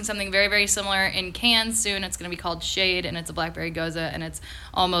releasing something very, very similar in cans soon. It's going to be called Shade, and it's a blackberry goza, and it's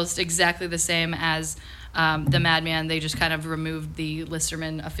almost exactly the same as the Madman. They just kind of removed the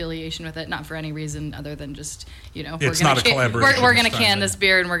Listerman affiliation with it, not for any reason other than just it's not a collaboration. We're going to can this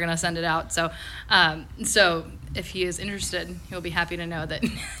beer and we're going to send it out. So, if he is interested, he'll be happy to know that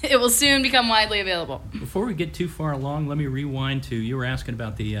it will soon become widely available. Before we get too far along, let me rewind to you were asking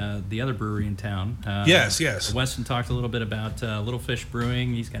about the other brewery in town. Yes. Weston talked a little bit about Little Fish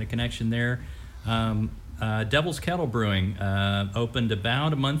Brewing. He's got a connection there. Devil's Kettle Brewing opened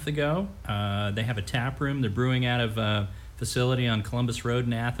about a month ago. They have a tap room. They're brewing out of a facility on Columbus Road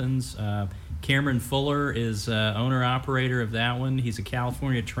in Athens. Cameron Fuller is owner-operator of that one. He's a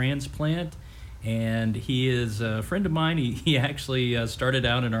California transplant. And he is a friend of mine. He actually started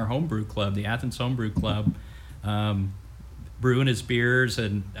out in our homebrew club, the Athens Homebrew Club, brewing his beers,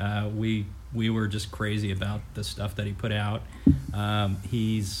 and we were just crazy about the stuff that he put out.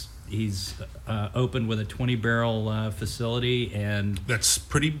 He's opened with a 20-barrel facility, and that's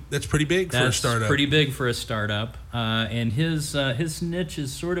pretty big for a startup. That's pretty big for a startup. And his niche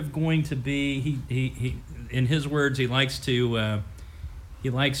is sort of going to be he in his words he likes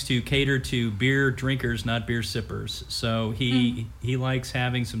to cater to beer drinkers, not beer sippers. So he likes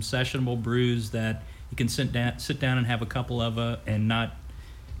having some sessionable brews that you can sit down and have a couple of and not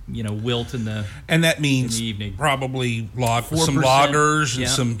wilt in the and that means in the evening. Probably some lagers and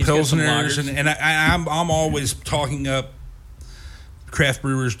some pilsners and I'm always talking up craft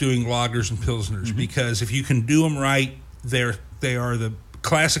brewers doing lagers and pilsners because if you can do them right, they are the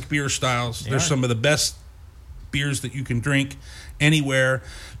classic beer styles. They're some of the best beers that you can drink anywhere.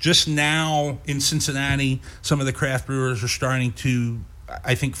 Just now in Cincinnati, some of the craft brewers are starting to,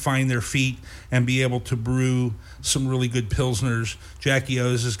 I think, find their feet and be able to brew some really good pilsners. Jackie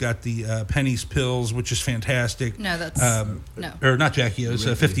O's has got the Penny's Pills, which is fantastic. No, that's no. Or not Jackie O's,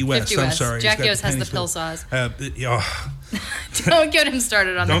 50 West. I'm sorry. Jackie O's has the pill saws. Don't get him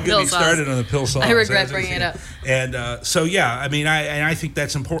started on the pill saws. Don't get me started on the pill saws. I regret bringing it up. And I think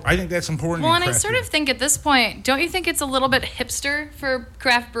that's important. I think that's important. Well, and I sort of think at this point, don't you think it's a little bit hipster for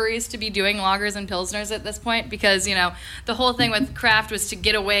craft breweries to be doing lagers and pilsners at this point? Because the whole thing with craft was to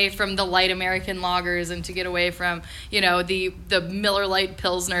get away from the light American lagers and to get away from the Miller Lite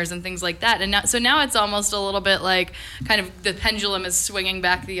pilsners and things like that. And now it's almost a little bit like kind of the pendulum is swinging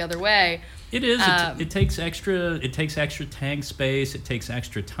back the other way. It is. It takes extra tank space. It takes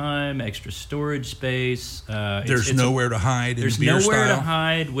extra time, extra storage space. There's nowhere to hide. There's nowhere to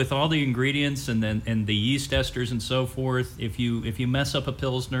hide with all the ingredients and the yeast esters and so forth. If you mess up a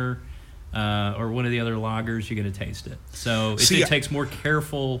pilsner or one of the other lagers, you're going to taste it. So it takes more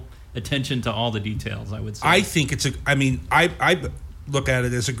careful attention to all the details, I would say. I think I look at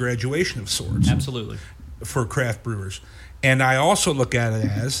it as a graduation of sorts. Absolutely. For craft brewers. And I also look at it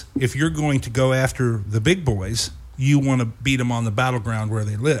as, if you're going to go after the big boys, you want to beat them on the battleground where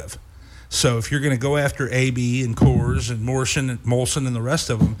they live. So if you're going to go after AB and Coors and Molson and the rest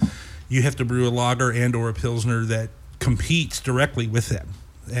of them, you have to brew a lager and or a pilsner that competes directly with them.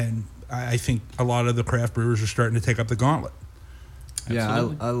 And I think a lot of the craft brewers are starting to take up the gauntlet. Yeah,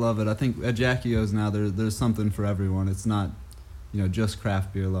 I love it. I think at Jackie O's now there's something for everyone. It's not, just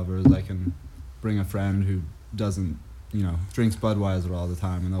craft beer lovers. I can bring a friend who doesn't, drinks Budweiser all the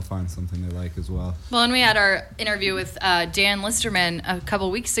time, and they'll find something they like as well. Well, and we had our interview with Dan Listerman a couple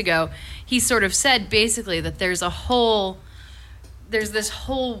weeks ago. He sort of said basically that there's this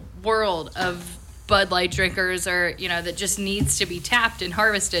whole world of Bud Light drinkers, or that just needs to be tapped and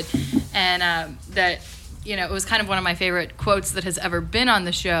harvested, and that it was kind of one of my favorite quotes that has ever been on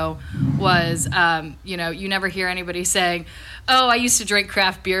the show was you never hear anybody saying, "Oh, I used to drink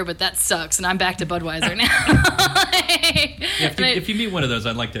craft beer, but that sucks, and I'm back to Budweiser now." If you meet one of those,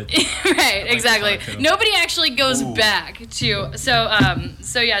 I'd like to. Right, exactly. Nobody actually goes back to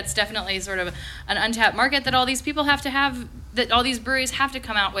so yeah, it's definitely sort of an untapped market that all these people have to have. That all these breweries have to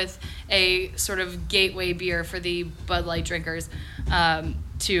come out with a sort of gateway beer for the Bud Light drinkers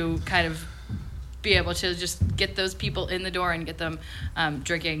to kind of be able to just get those people in the door and get them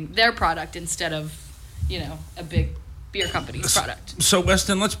drinking their product instead of, a big beer company's product. So,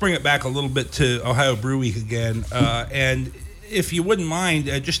 Weston, let's bring it back a little bit to Ohio Brew Week again. And if you wouldn't mind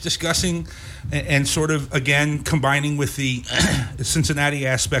just discussing and sort of, again, combining with the Cincinnati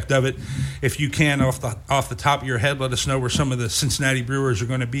aspect of it, if you can, off the top of your head, let us know where some of the Cincinnati brewers are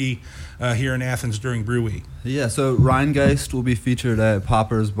going to be here in Athens during Brew Week. Yeah, so Rheingeist will be featured at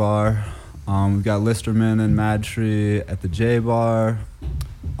Popper's Bar. We've got Listerman and MadTree at the J Bar.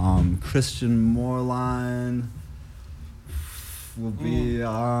 Christian Moorline will be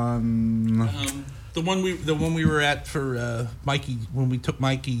on the one we were at for Mikey when we took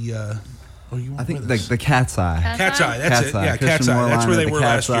Mikey. I think the Cat's Eye. Cat's Eye. That's it. Yeah, Cat's Eye. That's where they were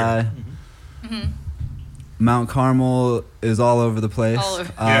last year. Mm-hmm. Mount Carmel is all over the place. All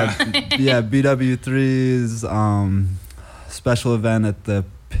over. Yeah, BW3's special event at the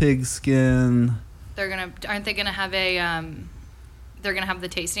Pigskin. Aren't they gonna have they're gonna have the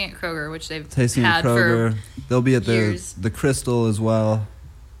tasting at Kroger, which they've tasting had at Kroger. For they'll be at years. the Crystal as well.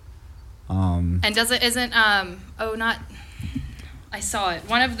 And I saw it.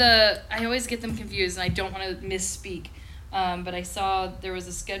 I always get them confused, and I don't want to misspeak. But I saw there was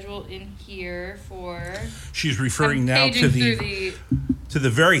a schedule in here for. She's referring now to the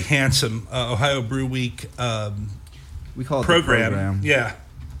very handsome Ohio Brew Week. We call it program. The program. Yeah.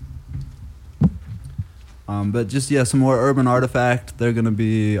 But just some more Urban Artifact. They're going to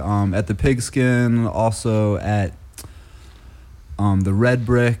be at the Pigskin, also at the Red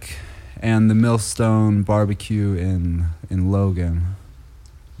Brick and the Millstone Barbecue in Logan.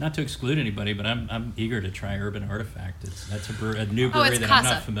 Not to exclude anybody, but I'm eager to try Urban Artifact. That's a new brewery that Casa.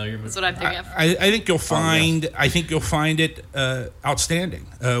 I'm not familiar with. That's what I'm thinking of. I think you'll find. I think you'll find it outstanding.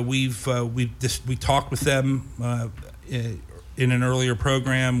 We talked with them in an earlier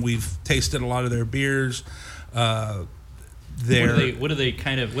program. We've tasted a lot of their beers. What are they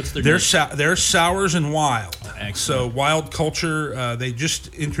kind of? What's their? They're sours and wild. Excellent. So wild culture. They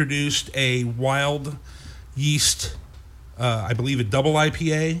just introduced a wild yeast. I believe a double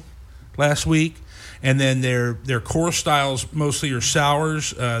IPA last week, and then their core styles mostly are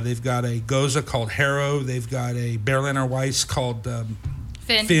sours. They've got a Goza called Harrow. They've got a Berliner Weiss called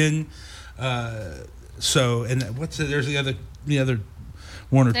Finn. There's the other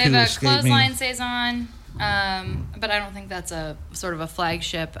one or they two have a escape me. clothesline saison, but I don't think that's a sort of a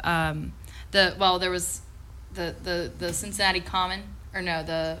flagship. There was the Cincinnati Common, or no,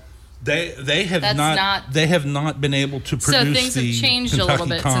 the. They have not been able to produce. So things have changed Kentucky a little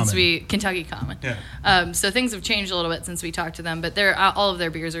bit Common. since Kentucky Common. Yeah. So things have changed a little bit since we talked to them, but all of their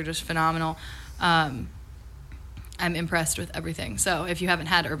beers are just phenomenal. I'm impressed with everything. So if you haven't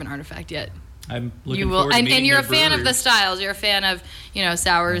had Urban Artifact yet, I'm looking you will, forward to and meeting you're a their fan of the brewers. styles. You're a fan of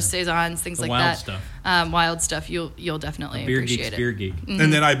sours, saisons, things The like wild that. stuff. Wild stuff. You'll definitely Beer appreciate Geek's it. Beer Geek. Mm-hmm.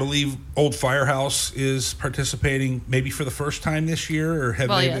 And then I believe Old Firehouse is participating maybe for the first time this year, or have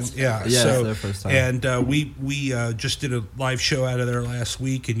they been? Yes. Yeah, Yeah, so it's their first time. And we just did a live show out of there last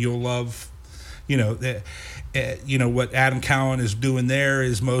week, and you'll love, what Adam Cowan is doing there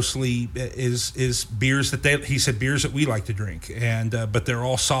is mostly is beers that he said beers that we like to drink, and but they're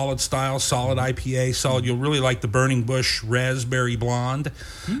all solid style, solid IPA, solid. You'll really like the Burning Bush Raspberry Blonde,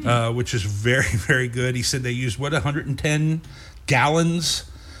 which is very, very good. He said they used 110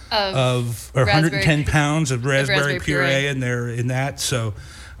 gallons or 110 pounds of raspberry puree, and they're in that. So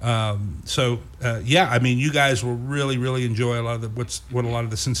I mean, you guys will really, really enjoy a lot of what a lot of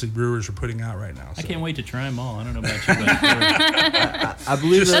the Cincy brewers are putting out right now. So. I can't wait to try them all. I don't know about you, but I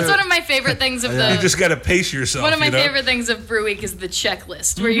believe That's one of my favorite things of the. You just got to pace yourself. One of my favorite things of Brew Week is the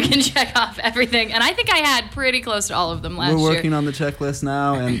checklist, where you can check off everything. And I think I had pretty close to all of them last year. We're working on the checklist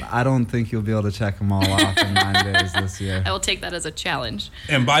now, and I don't think you'll be able to check them all off in 9 days this year. I will take that as a challenge.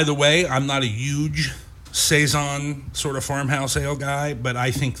 And by the way, I'm not a huge Saison sort of farmhouse ale guy, but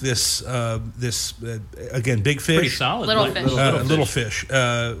I think this again, Big Fish, pretty solid. Little Fish.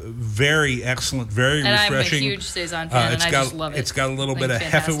 Very excellent, very refreshing. I'm a huge Saison fan, and I just love it. It's got a little bit of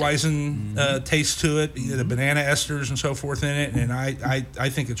Hefeweizen taste to it, the banana esters and so forth in it, and I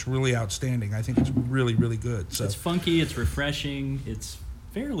think it's really outstanding. I think it's really, really good. So it's funky, it's refreshing, it's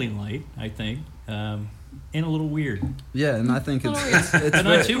fairly light, I think. And a little weird. Yeah, and I think it's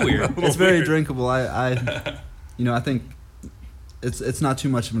not too weird. It's very drinkable. I think it's not too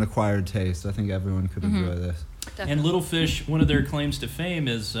much of an acquired taste. I think everyone could enjoy this. Definitely. And Little Fish, one of their claims to fame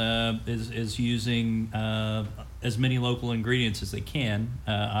is using as many local ingredients as they can.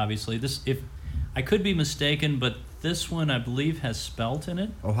 Obviously, I could be mistaken, but this one I believe has spelt in it.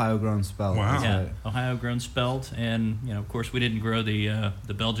 Ohio grown spelt. Wow. Yeah, right. Ohio grown spelt, and of course we didn't grow the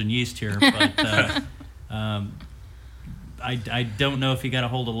Belgian yeast here, but. I don't know if he got a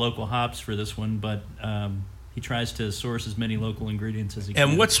hold of local hops for this one, but he tries to source as many local ingredients as he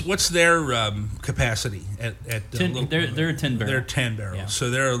can. And what's their capacity at they're a 10 barrel. They're 10 barrels, yeah. So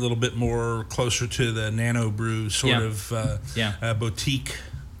they're a little bit more closer to the nano brew sort of boutique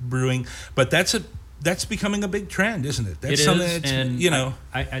brewing. But that's becoming a big trend, isn't it? That's it is, and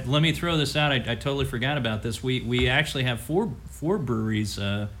I let me throw this out. I totally forgot about this. We actually have four breweries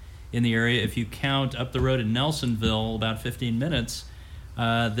in the area. If you count up the road in Nelsonville, about 15 minutes,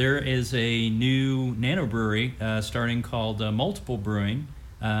 there is a new nano brewery starting called Multiple Brewing.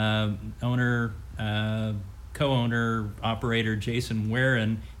 Co-owner, operator Jason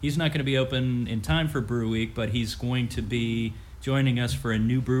Warren. He's not going to be open in time for Brew Week, but he's going to be joining us for a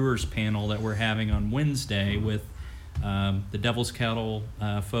new brewers panel that we're having on Wednesday with the Devil's Kettle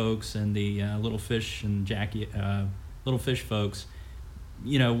folks and the Little Fish and Little Fish folks.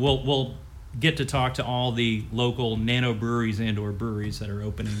 We'll get to talk to all the local nano breweries and or breweries that are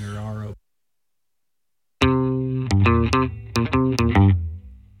opening or are open.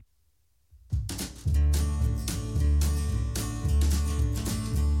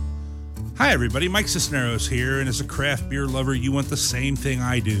 Hi everybody, Mike Cisneros here, and as a craft beer lover, you want the same thing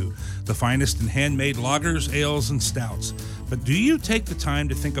I do, the finest in handmade lagers, ales, and stouts. But do you take the time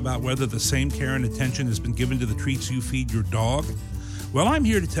to think about whether the same care and attention has been given to the treats you feed your dog? Well, I'm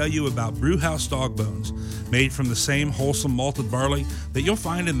here to tell you about Brewhouse Dog Bones, made from the same wholesome malted barley that you'll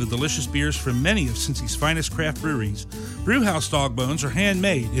find in the delicious beers from many of Cincy's finest craft breweries. Brewhouse Dog Bones are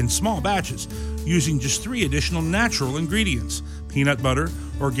handmade in small batches, using just 3 additional natural ingredients: peanut butter,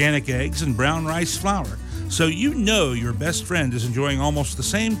 organic eggs, and brown rice flour. So your best friend is enjoying almost the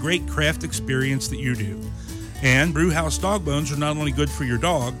same great craft experience that you do. And Brewhouse Dog Bones are not only good for your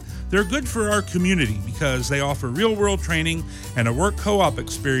dog, they're good for our community because they offer real-world training and a work co-op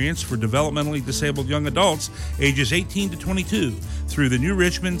experience for developmentally disabled young adults ages 18 to 22 through the New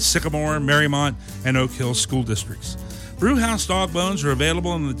Richmond, Sycamore, Marymount, and Oak Hill school districts. Brewhouse Dog Bones are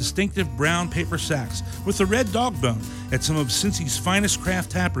available in the distinctive brown paper sacks with the red dog bone at some of Cincy's finest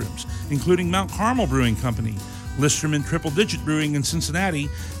craft tap rooms, including Mount Carmel Brewing Company, Listerman Triple Digit Brewing in Cincinnati,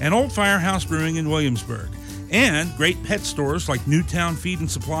 and Old Firehouse Brewing in Williamsburg. And great pet stores like Newtown Feed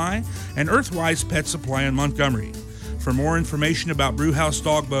and Supply and Earthwise Pet Supply in Montgomery. For more information about Brewhouse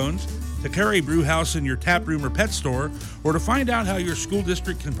Dog Bones, to carry Brewhouse in your tap room or pet store, or to find out how your school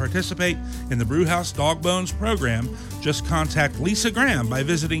district can participate in the Brewhouse Dog Bones program, just contact Lisa Graham by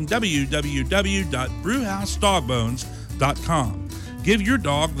visiting www.brewhousedogbones.com. Give your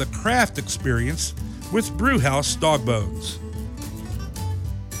dog the craft experience with Brewhouse Dog Bones.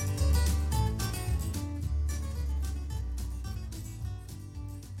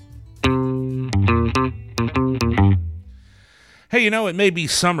 Hey, it may be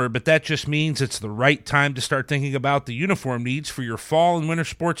summer, but that just means it's the right time to start thinking about the uniform needs for your fall and winter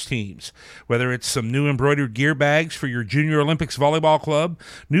sports teams. Whether it's some new embroidered gear bags for your Junior Olympics volleyball club,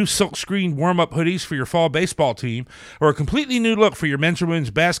 new silk-screened warm-up hoodies for your fall baseball team, or a completely new look for your men's or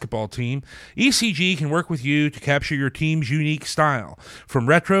women's basketball team, ECG can work with you to capture your team's unique style. From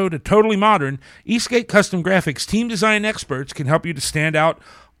retro to totally modern, Eastgate Custom Graphics team design experts can help you to stand out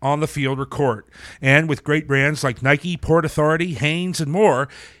on the field or court. And with great brands like Nike, Port Authority, Hanes, and more,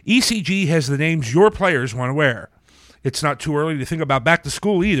 ECG has the names your players want to wear. It's not too early to think about back to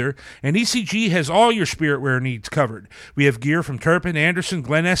school either, and ECG has all your spiritware needs covered. We have gear from Turpin, Anderson,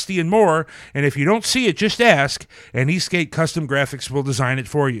 Glen Estee, and more, and if you don't see it, just ask, and Eastgate Custom Graphics will design it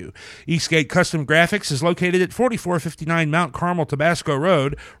for you. Eastgate Custom Graphics is located at 4459 Mount Carmel, Tabasco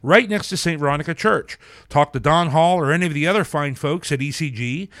Road, right next to St. Veronica Church. Talk to Don Hall or any of the other fine folks at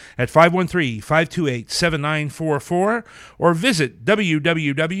ECG at 513-528-7944 or visit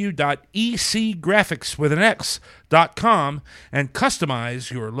www.ecgraphics.com and customize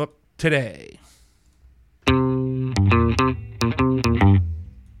your look today.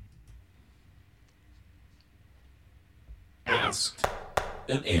 Asked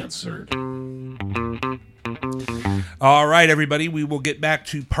and answered. All right, everybody, we will get back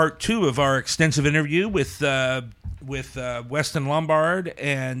to part 2 of our extensive interview with Weston Lombard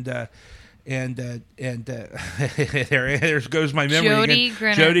and there goes my memory Jody again.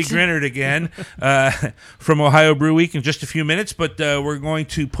 Grenert. Jody Grenert again from Ohio Brew Week in just a few minutes, but we're going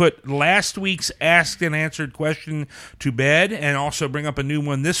to put last week's asked and answered question to bed and also bring up a new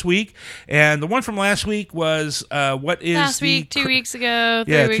one this week. And the one from last week was what is last the... week, 2 weeks ago,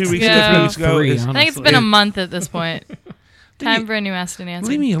 3 Yeah, weeks 2 weeks ago. ago, 3 weeks ago. Three, is- I think it's been a month at this point. Time for a new asked and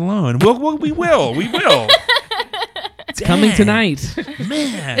answered. Leave me alone. We will. It's coming tonight.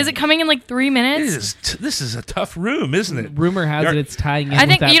 Man. Is it coming in like 3 minutes? This is a tough room, isn't it? Rumor has it it's tying in I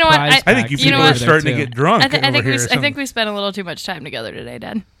think- with that you know what, prize I think you pack people know are what? starting to get drunk I think over here. I think we spent a little too much time together today,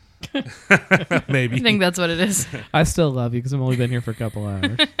 Dad. maybe. I think that's what it is. I still love you because I've only been here for a couple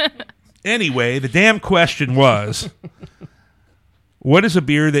hours. Anyway, the damn question was, what is a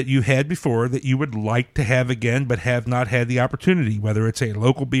beer that you had before that you would like to have again but have not had the opportunity? Whether it's a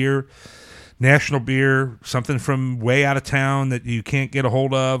local beer, national beer, something from way out of town that you can't get a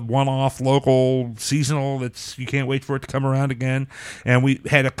hold of, one-off, local, seasonal that's you can't wait for it to come around again. And we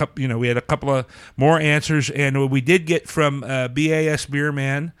had a couple of more answers, and we did get from BAS Beer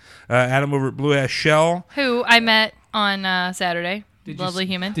Man, Adam over at Blue Ash Shell. Who I met on Saturday. Lovely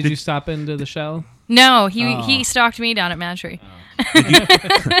human. Did you stop into the shell? No, he stalked me down at MadTree.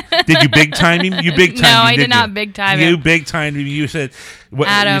 Did you big time him? You big time No, him, I did not you? big time You him. big timed him. You said what?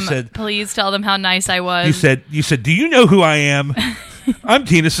 Adam, you said please tell them how nice I was. you said. Do you know who I am? I'm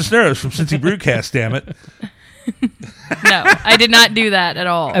Tina Cisneros from Cincy Brewcast. Damn it! No, I did not do that at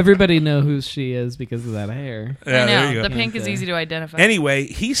all. Everybody know who she is because of that hair. Yeah, I there you know. go. The pink is Okay. easy to identify. Anyway,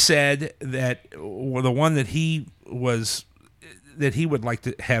 he said that the one that he would like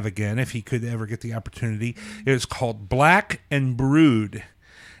to have again if he could ever get the opportunity is called Black and Brewed,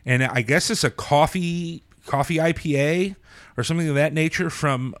 and I guess it's a coffee IPA or something of that nature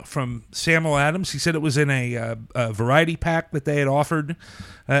from Samuel Adams. He said it was in a variety pack that they had offered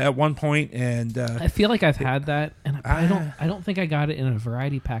at one point, and I feel like I've had that, and I don't think I got it in a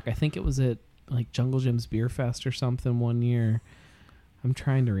variety pack. I think it was at like Jungle Jim's Beer Fest or something one year. I'm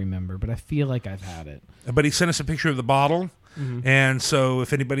trying to remember, but I feel like I've had it. but he sent us a picture of the bottle, and so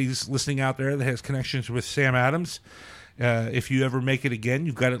if anybody's listening out there that has connections with Sam Adams, if you ever make it again,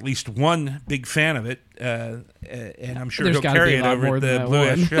 you've got at least one big fan of it, and I'm sure There's he'll gotta carry be it a lot over more at than the that Blue one.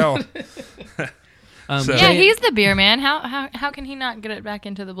 Ash Shell. So- yeah, he's the beer man. How can he not get it back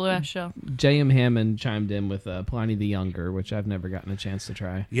into the Blue Ash Show? J.M. Hammond chimed in with Pliny the Younger, which I've never gotten a chance to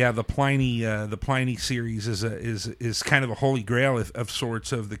try. Yeah, the Pliny series is kind of a holy grail of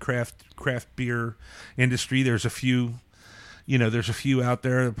sorts of the craft beer industry. There's a few. There's a few out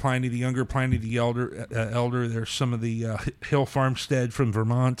there. Pliny the Younger, Pliny the Elder. There's some of the Hill Farmstead from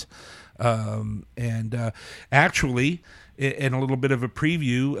Vermont, and actually, in a little bit of a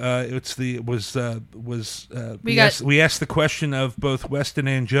preview, we asked the question of both Weston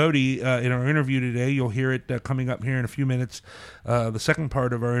and Jody in our interview today. You'll hear it coming up here in a few minutes. The second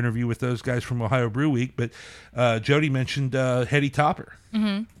part of our interview with those guys from Ohio Brew Week, but Jody mentioned Hetty Topper,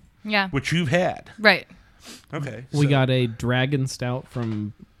 Yeah. which you've had. Right. Okay, We so- got a Dragon Stout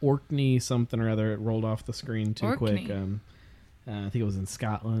from Orkney something or other. It rolled off the screen too Orkney. quick. I think it was in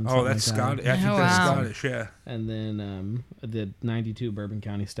Scotland. Oh, that's something like that. Scottish. I think Oh, that's wow. Scottish. Yeah. And then the 92 Bourbon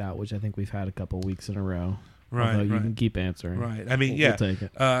County Stout, which I think we've had a couple weeks in a row. Right, Although you right. can keep answering. Right. I mean, We'll yeah. take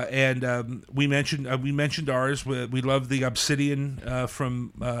it. And we mentioned ours. We love the Obsidian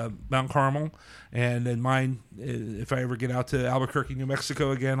from Mount Carmel, and then mine. If I ever get out to Albuquerque, New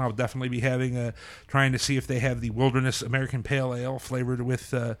Mexico again, I'll definitely be trying to see if they have the Wilderness American Pale Ale flavored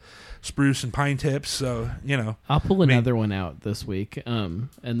with spruce and pine tips. So I'll pull another one out this week. And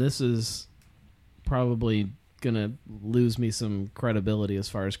this is probably gonna lose me some credibility as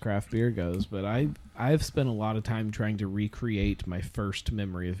far as craft beer goes, but I've spent a lot of time trying to recreate my first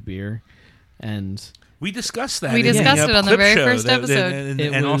memory of beer, And we discussed that. We discussed it on the very show, first episode.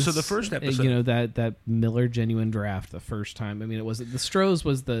 and also the first episode. You know, that Miller Genuine Draft, the first time. I mean, it was the Stroh's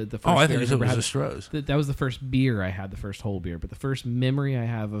was the first. Oh, I beer think it was had. the Stroh's. That was the first beer I had, the first whole beer. But the first memory I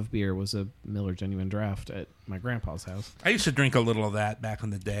have of beer was a Miller Genuine Draft at my grandpa's house. I used to drink a little of that back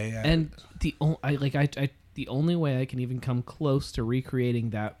in the day. And the only way I can even come close to recreating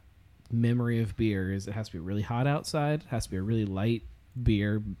that memory of beer is it has to be really hot outside. It has to be a really light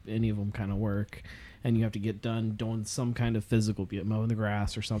beer. Any of them kind of work. And you have to get done doing some kind of physical, be it mowing the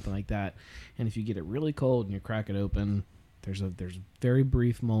grass or something like that. And if you get it really cold and you crack it open, there's a very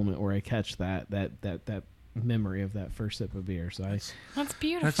brief moment where I catch that memory of that first sip of beer. So that's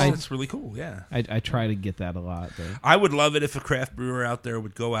beautiful. That's really cool. Yeah, I try to get that a lot. But I would love it if a craft brewer out there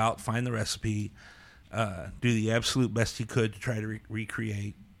would go out, find the recipe, do the absolute best he could to try to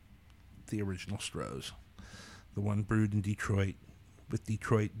recreate the original Stroh's, the one brewed in Detroit with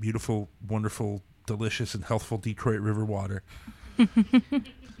Detroit beautiful, wonderful, delicious and healthful Detroit River water.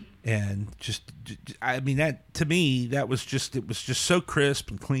 And I mean, that to me, it was just so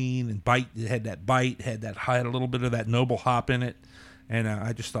crisp and clean and it had a little bit of that noble hop in it. And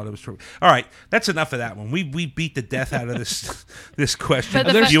I just thought it was true. All right, that's enough of that one. We beat the death out of this question.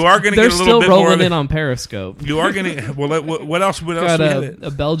 You are going to get a little bit more. They're still rolling in on Periscope. You are going to. Well, what else? What else? Got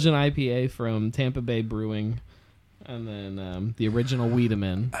a Belgian IPA from Tampa Bay Brewing, and then the original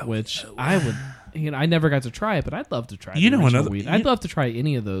Wiedemann, which I would. I never got to try it, but I'd love to try. I'd love to try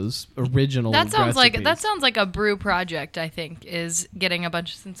any of those original. That sounds recipes. like a brew project. I think is getting a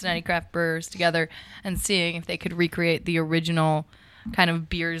bunch of Cincinnati craft brewers together and seeing if they could recreate the original kind of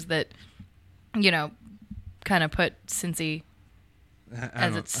beers that, kind of put Cincy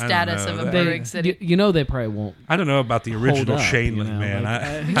as its status of a brewing city. They probably won't. I don't know about the original Shaneland,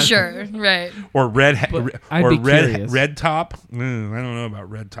 man. Sure, right. Or red top. I don't know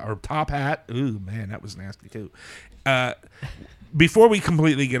about red top or top hat. Ooh, man, that was nasty too. Before we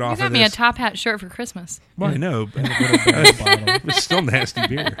completely get off of this, you got me a top hat shirt for Christmas. Well, I know, but it's still nasty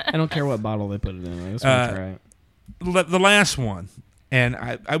beer. I don't care what bottle they put it in. I just want to try it. The last one, and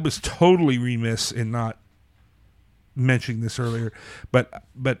I was totally remiss in not mentioning this earlier, but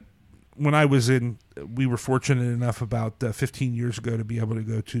when I was we were fortunate enough about 15 years ago to be able to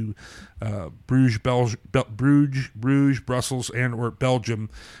go to Bruges, Brussels, and or Belgium,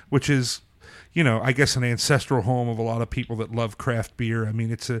 which is, I guess an ancestral home of a lot of people that love craft beer. I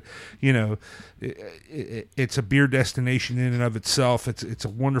mean, it's a beer destination in and of itself. It's a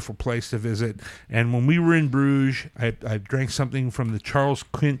wonderful place to visit. And when we were in Bruges, I drank something from the Charles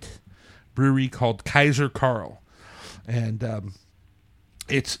Quint brewery called Kaiser Karl. And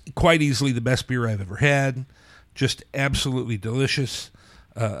it's quite easily the best beer I've ever had. Just absolutely delicious.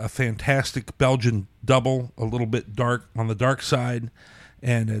 A fantastic Belgian double, a little bit dark on the dark side,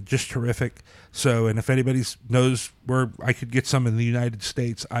 and just terrific. So, and if anybody knows where I could get some in the United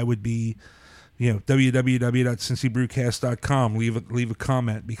States, I would be, www.cincybrewcast.com. Leave a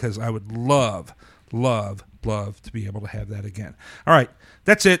comment, because I would love to be able to have that again. All right,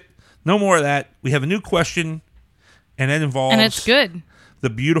 that's it. No more of that. We have a new question. And that involves... And it's good. The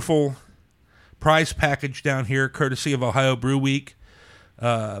beautiful prize package down here, courtesy of Ohio Brew Week.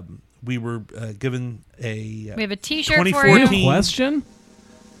 We were given a... We have a T-shirt for you. Question?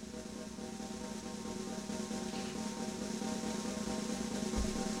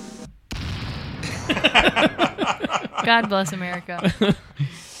 God bless America.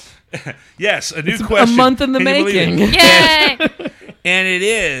 Yes, a new question. A month in the making. Yay! And it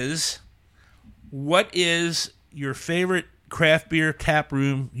is, what is your favorite craft beer tap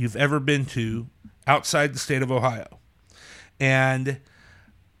room you've ever been to outside the state of Ohio? And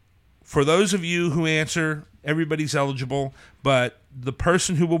for those of you who answer, everybody's eligible, but the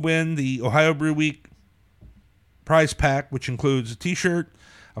person who will win the Ohio Brew Week prize pack, which includes a T-shirt,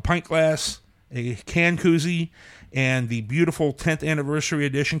 a pint glass, a can koozie, and the beautiful 10th anniversary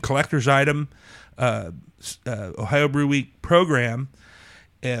edition collector's item Ohio Brew Week program,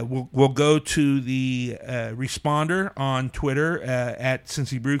 we'll go to the responder on Twitter at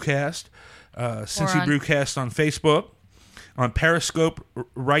Cincy Brewcast, Cincy Brewcast on Facebook, on Periscope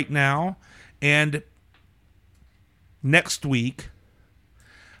right now, and next week,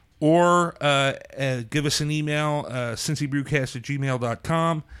 or give us an email,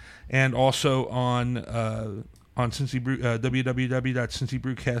 cincybrewcast@gmail.com, and also on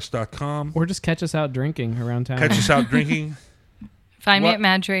www.cincybrewcast.com. Or just catch us out drinking around town. Catch us out drinking. Find me at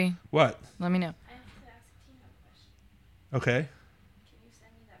MadTree. What? Let me know. I have to ask Tina a question. Okay. Can you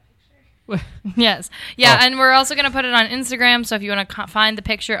send me that picture? Yes. Yeah, and we're also going to put it on Instagram, so if you want to find the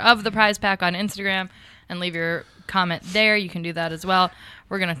picture of the prize pack on Instagram and leave your comment there. You can do that as well.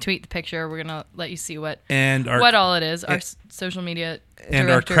 We're going to tweet the picture. We're going to let you see what all it is. Our social media and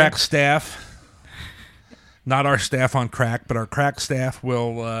director. Our crack staff. Not our staff on crack, but our crack staff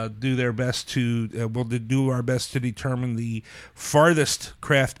will do their best to do our best to determine the farthest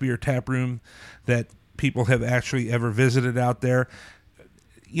craft beer tap room that people have actually ever visited out there.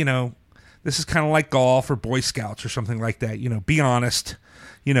 You know, this is kind of like golf or Boy Scouts or something like that. You know, be honest.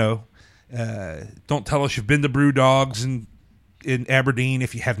 You know, don't tell us you've been to Brew Dogs in Aberdeen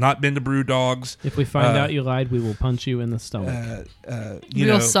if you have not been to Brew Dogs. If we find out you lied, we will punch you in the stomach.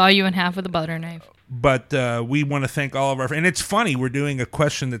 We'll saw you in half with a butter knife. But we want to thank all of our... And it's funny, we're doing a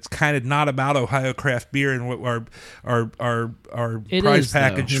question that's kind of not about Ohio craft beer, and what our prize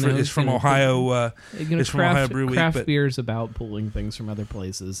package is from Ohio. It's from Ohio Brew Week. Craft beer is about pulling things from other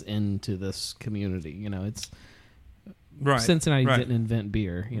places into this community. You know, it's... Cincinnati didn't invent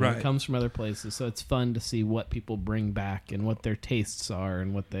beer. You know, it comes from other places, so it's fun to see what people bring back and what their tastes are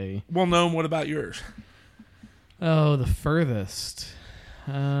and what they... Well, Noam, what about yours? Oh, the furthest...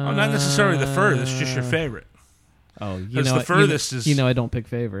 not necessarily the furthest, just your favorite. Oh, you know, the furthest is. You know, I don't pick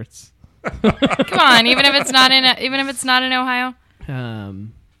favorites. Come on, even if it's not in Ohio.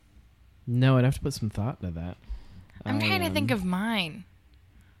 No, I'd have to put some thought into that. I'm trying to think of mine.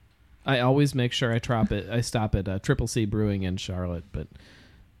 I always make sure I stop at Triple C Brewing in Charlotte, but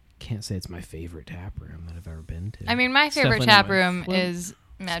can't say it's my favorite tap room that I've ever been to. I mean, my favorite tap room is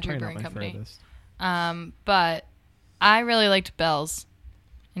MadTree Brewing Company. But I really liked Bell's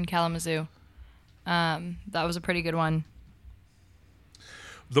in Kalamazoo. That was a pretty good one.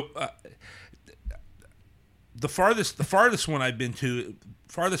 The farthest ones I've been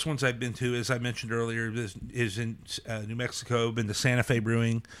to, as I mentioned earlier, is in New Mexico. Been to Santa Fe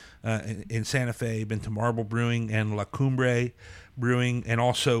Brewing in Santa Fe. Been to Marble Brewing and La Cumbre Brewing, and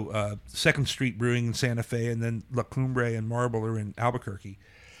also Second Street Brewing in Santa Fe, and then La Cumbre and Marble are in Albuquerque.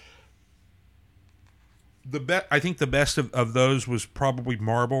 I think the best of those was probably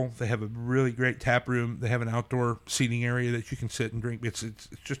Marble. They have a really great tap room. They have an outdoor seating area that you can sit and drink. It's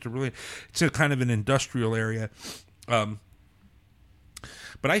just it's a kind of an industrial area. But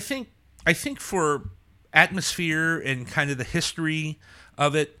I think for atmosphere and kind of the history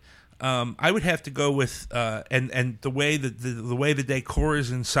of it, I would have to go with and the way that the way the decor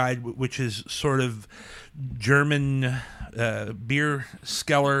is inside, which is sort of German beer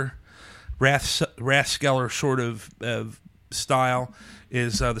Skeller. Rathskeller sort of style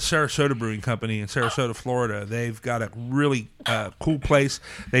is the Sarasota Brewing Company in Sarasota, Florida. They've got a really cool place.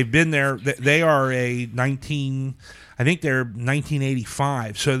 They've been there. They are I think they're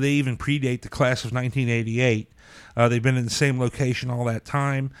 1985, so they even predate the class of 1988. They've been in the same location all that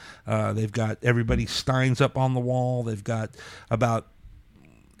time. They've got everybody's steins up on the wall. They've got about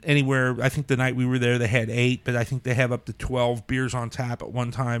anywhere, I think the night we were there they had 8, but I think they have up to 12 beers on tap at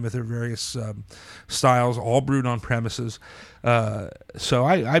one time with their various styles, all brewed on premises. So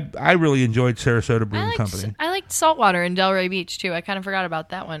I really enjoyed Sarasota Brewing Company. I liked Saltwater in Delray Beach too. I kind of forgot about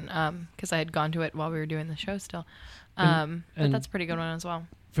that one because I had gone to it while we were doing the show still. But that's a pretty good one as well.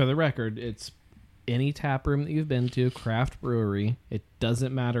 For the record, it's any tap room that you've been to, craft brewery, it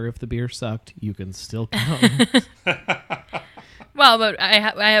doesn't matter if the beer sucked, you can still come. Well, but I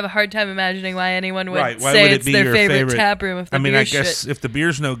have a hard time imagining why anyone would say it's their favorite tap room if the beer's shit. I guess if the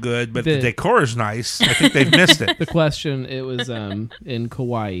beer's no good, but the decor is nice, I think they've missed it. The question, it was in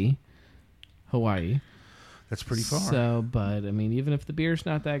Kauai. Hawaii. That's pretty far. So, but, I mean, even if the beer's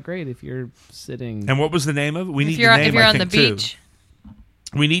not that great, if you're sitting... And what was the name of it? If you're on the beach.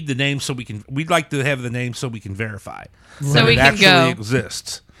 We need the name so we can... We'd like to have the name so we can verify. So we can go. It actually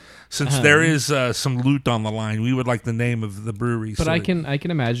exists. Since there is some loot on the line, we would like the name of the brewery. But I can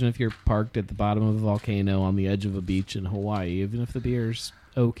imagine if you're parked at the bottom of a volcano on the edge of a beach in Hawaii, even if the beer's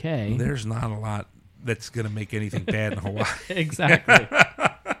okay. There's not a lot that's going to make anything bad in Hawaii. Exactly.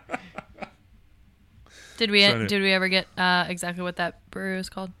 Did we ever get exactly what that brewery was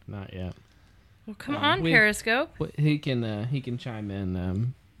called? Not yet. Well, come on, Periscope. He can chime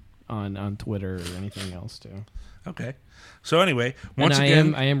in on Twitter or anything else too. Okay. So anyway, once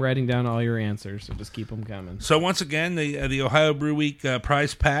again, I am writing down all your answers, so just keep them coming. So once again, the Ohio Brew Week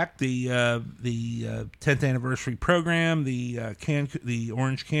prize pack, the 10th anniversary program, the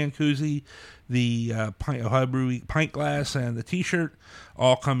orange can koozie, the Ohio Brew Week pint glass, and the T-shirt,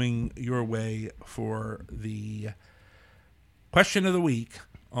 all coming your way for the question of the week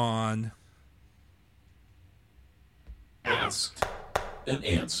on Asked and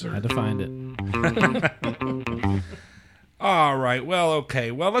Answered. I had to find it. All right. Well, okay.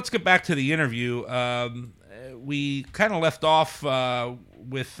 Well, let's get back to the interview. we kind of left off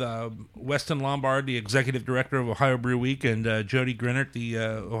with Weston Lombard, the executive director of Ohio Brew Week, and Jody Grenert, the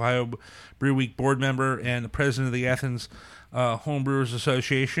Ohio Brew Week board member and the president of the Athens Home Brewers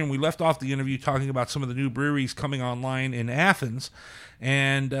Association. We left off the interview talking about some of the new breweries coming online in Athens,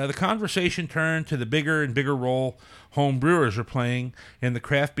 and the conversation turned to the bigger and bigger role home brewers are playing in the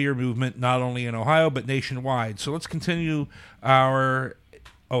craft beer movement, not only in Ohio but nationwide. So let's continue our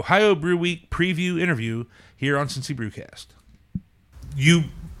Ohio Brew Week preview interview here on Cincy Brewcast. You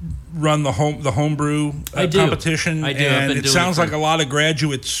run the homebrew competition, I do. And it sounds like a lot of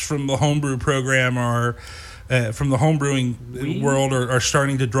graduates from the homebrew program are from the homebrewing world are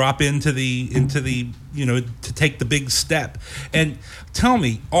starting to drop into the to take the big step. And tell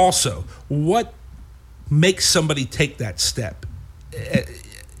me also, what makes somebody take that step?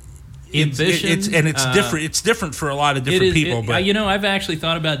 Ambition, it's different. It's different for a lot of different people. But I've actually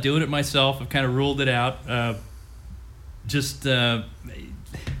thought about doing it myself. I've kind of ruled it out.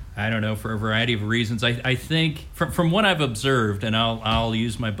 I don't know, for a variety of reasons. I think from what I've observed, and I'll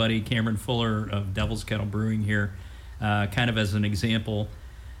use my buddy Cameron Fuller of Devil's Kettle Brewing here, kind of as an example.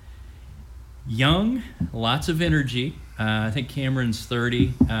 Young, lots of energy. I think Cameron's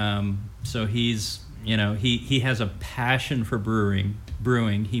 30, so he's he has a passion for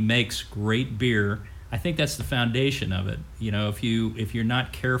brewing. He makes great beer. I think that's the foundation of it. If you're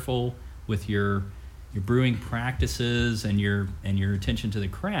not careful with your brewing practices and your attention to the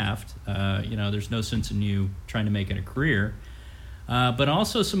craft, there's no sense in you trying to make it a career. But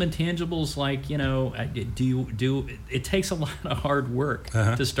also some intangibles like it takes a lot of hard work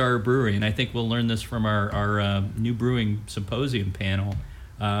to start a brewery, and I think we'll learn this from our new brewing symposium panel.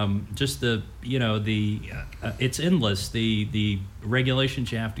 Just it's endless. The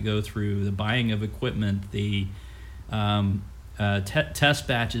regulations you have to go through, the buying of equipment, the test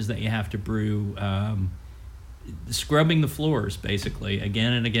batches that you have to brew, scrubbing the floors basically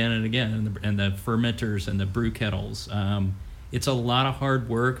again and again and again, and the fermenters and the brew kettles. It's a lot of hard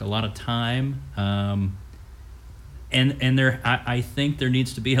work, a lot of time, and I think there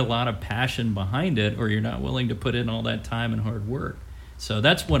needs to be a lot of passion behind it, or you're not willing to put in all that time and hard work. So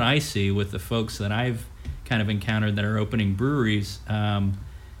that's what I see with the folks that I've kind of encountered that are opening breweries.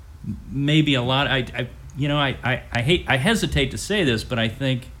 Maybe a lot. I hesitate to say this, but I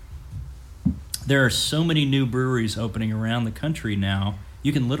think there are so many new breweries opening around the country now.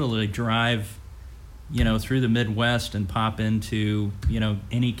 You can literally drive, through the Midwest and pop into,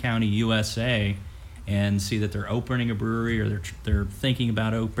 any county USA and see that they're opening a brewery, or they're thinking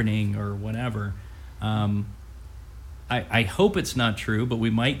about opening, or whatever. I hope it's not true, but we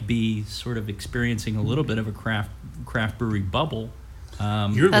might be sort of experiencing a little bit of a craft brewery bubble.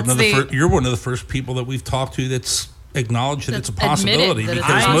 You're one of the first people that we've talked to that's acknowledged that it's a possibility,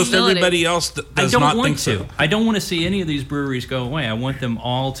 because most everybody else does not think so. I don't want to see any of these breweries go away. I want them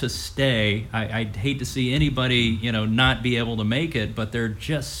all to stay. I'd hate to see anybody, not be able to make it, but there are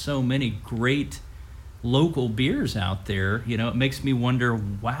just so many great local beers out there. It makes me wonder,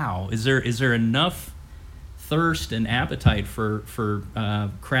 wow, is there enough thirst and appetite for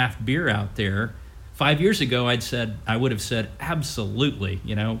craft beer out there? 5 years ago, I would have said absolutely.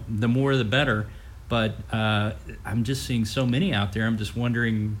 The more the better. But I'm just seeing so many out there. I'm just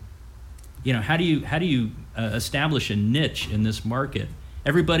wondering, how do you establish a niche in this market?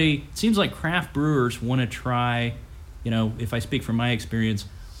 Everybody, it seems like craft brewers want to try. If I speak from my experience,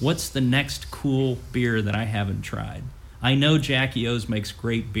 what's the next cool beer that I haven't tried? I know Jackie O's makes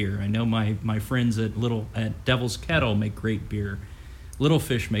great beer. I know my friends at Devil's Kettle make great beer. Little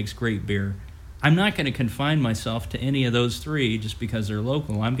Fish makes great beer. I'm not going to confine myself to any of those three just because they're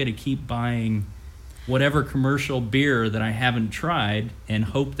local. I'm going to keep buying whatever commercial beer that I haven't tried and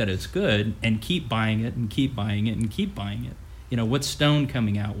hope that it's good, and keep buying it and keep buying it and keep buying it. What's Stone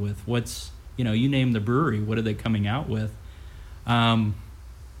coming out with? What's, you name the brewery, what are they coming out with?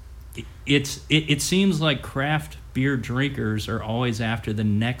 It seems like craft beer drinkers are always after the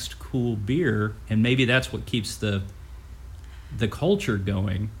next cool beer, and maybe that's what keeps the culture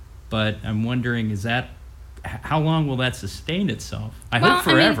going. But I'm wondering, how long will that sustain itself? I hope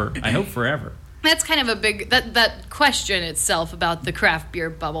forever. That's kind of a big that question itself about the craft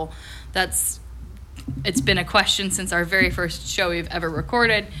beer bubble. It's been a question since our very first show we've ever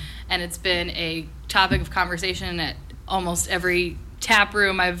recorded, and it's been a topic of conversation at almost every tap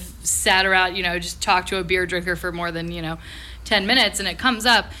room I've sat around, just talked to a beer drinker for more than 10 minutes, and it comes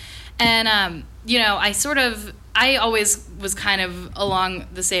up. And I always was kind of along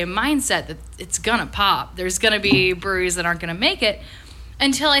the same mindset that it's gonna pop. There's gonna be breweries that aren't gonna make it,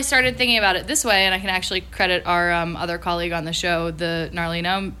 until I started thinking about it this way. And I can actually credit our other colleague on the show, the Gnarly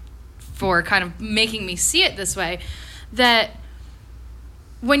Gnome, for kind of making me see it this way, that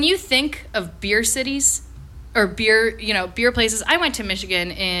when you think of beer cities or beer places, I went to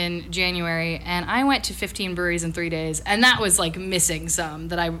Michigan in January and I went to 15 breweries in 3 days, and that was like missing some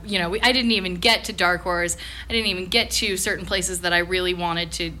that I didn't even get to Dark Horse. I didn't even get to certain places that I really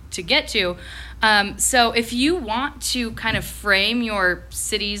wanted to get to. So if you want to kind of frame your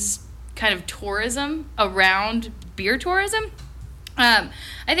city's kind of tourism around beer tourism,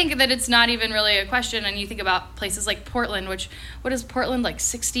 I think that it's not even really a question. And you think about places like Portland, what is Portland, like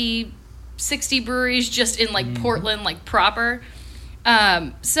 60 breweries just in like Portland, like proper.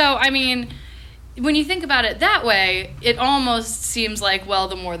 So, I mean, when you think about it that way, it almost seems like, well,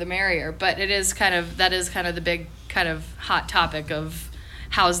 the more the merrier. But that is kind of the big kind of hot topic of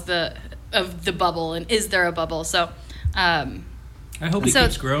the bubble, and is there a bubble? So, I hope it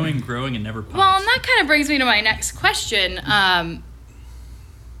keeps growing and never pops. Well, and that kind of brings me to my next question.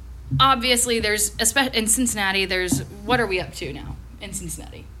 Obviously, in Cincinnati, what are we up to now in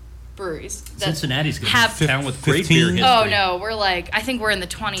Cincinnati? Breweries. Cincinnati's going to have town with great beer history. Oh, no, I think we're in the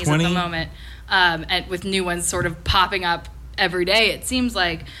 20s at the moment, and with new ones sort of popping up every day, it seems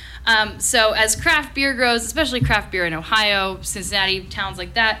like. So as craft beer grows, especially craft beer in Ohio, Cincinnati, towns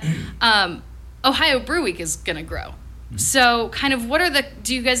like that, Ohio Brew Week is going to grow. So kind of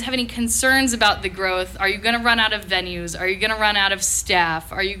do you guys have any concerns about the growth? Are you going to run out of venues? Are you going to run out of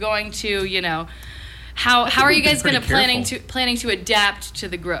staff? Are you going to, how are you guys going to planning to adapt to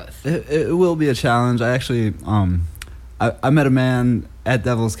the growth? It will be a challenge. I actually, I met a man at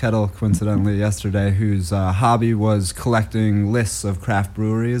Devil's Kettle, coincidentally, yesterday, whose hobby was collecting lists of craft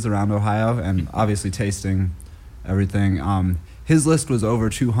breweries around Ohio and obviously tasting everything. His list was over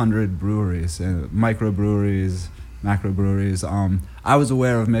 200 breweries, microbreweries, macrobreweries. I was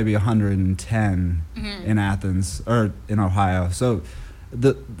aware of maybe 110 in Athens, or in Ohio. So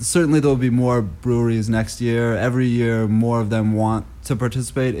certainly there'll be more breweries next year. Every year, more of them want to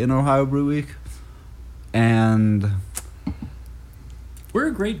participate in Ohio Brew Week. And we're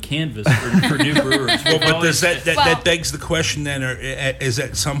a great canvas for new brewers. Well, but does that begs the question then, is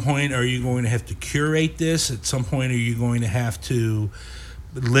at some point, are you going to have to curate this? At some point, are you going to have to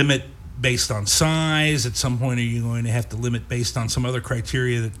limit based on size? At some point, are you going to have to limit based on some other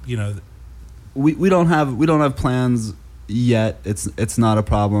criteria that, We don't have plans yet. It's not a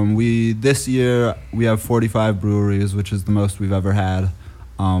problem. This year we have 45 breweries, which is the most we've ever had.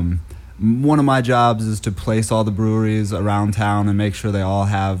 One of my jobs is to place all the breweries around town and make sure they all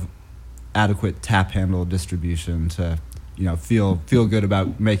have adequate tap handle distribution to, feel good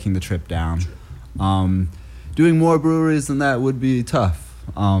about making the trip down. Doing more breweries than that would be tough.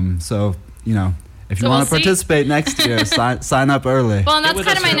 So if you want to participate next year, sign up early. Well, and that's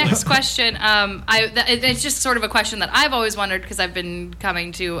kind of my next question. It's just sort of a question that I've always wondered, because I've been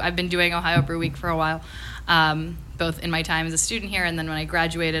doing Ohio Brew Week for a while, both in my time as a student here, and then when I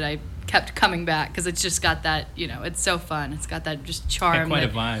graduated, I kept coming back because it's just got that, it's so fun. It's got that just charm. Quite a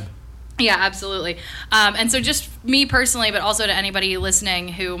vibe. Yeah, absolutely. And so just me personally, but also to anybody listening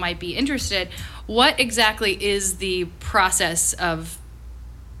who might be interested, what exactly is the process of,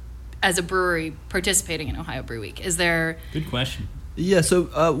 as a brewery, participating in Ohio Brew Week? Is there... Good question. Yeah, so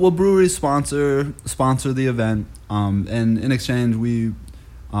breweries sponsor the event, and in exchange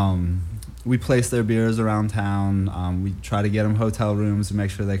we place their beers around town. We try to get them hotel rooms to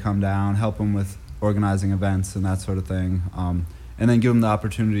make sure they come down, help them with organizing events and that sort of thing, and then give them the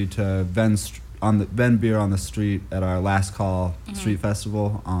opportunity to vend beer on the street at our Last Call Street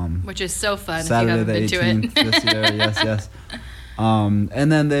Festival. Which is so fun. Saturday if you haven't the been 18th to it. Yes.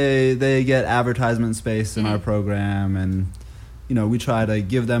 And then they get advertisement space in our program, and we try to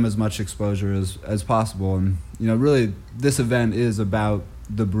give them as much exposure as possible. And really this event is about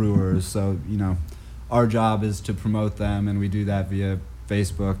the brewers, so our job is to promote them, and we do that via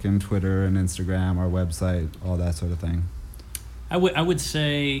Facebook and Twitter and Instagram, our website, all that sort of thing. I would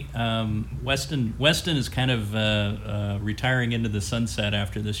say Weston is kind of retiring into the sunset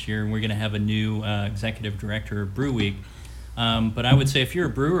after this year, and we're going to have a new executive director of Brew Week. But I would say if you're a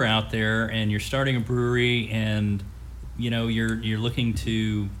brewer out there and you're starting a brewery and you're looking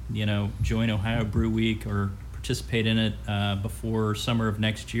to join Ohio Brew Week or participate in it before summer of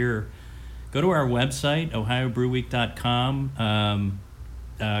next year, go to our website, ohiobrewweek.com.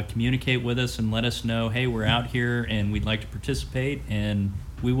 Communicate with us and let us know, hey, we're out here and we'd like to participate, and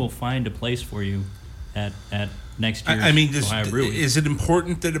we will find a place for you at next year's Ohio Brew Week. Is it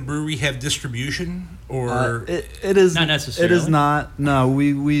important that a brewery have distribution, or it is not necessarily? It is not. No,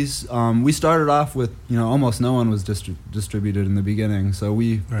 we started off with almost no one was distributed in the beginning, so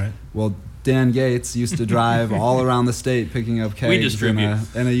Dan Gates used to drive all around the state picking up kegs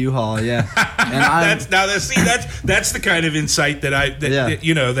in a U-Haul. Yeah, and that's the kind of insight that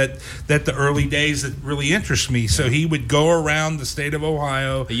the early days that really interests me. So he would go around the state of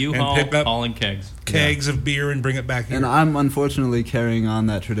Ohio a U-Haul, and pick up hauling kegs of beer and bring it back here. And I'm unfortunately carrying on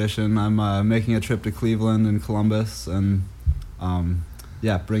that tradition. I'm making a trip to Cleveland and Columbus, and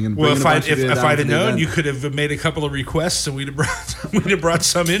bringing. Well, if I'd have known, event. you could have made a couple of requests, and we'd have brought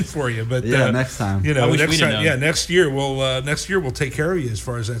some in for you. But next time, next year we'll take care of you as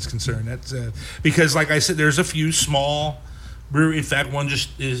far as that's concerned. That's because, like I said, there's a few small brewery. In fact, one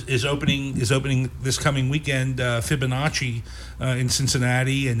just is opening this coming weekend. Fibonacci in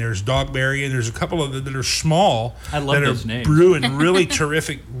Cincinnati, and there's Dogberry, and there's a couple of them that are small. I love those names. Brewing really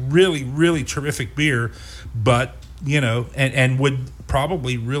terrific, really terrific beer, but. And would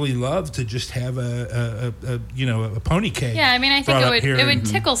probably really love to just have a pony keg. Yeah, I mean, I think it would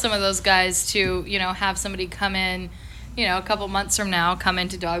tickle some of those guys to, have somebody come in, a couple months from now, come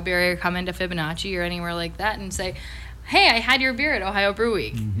into Dogberry or come into Fibonacci or anywhere like that and say, hey, I had your beer at Ohio Brew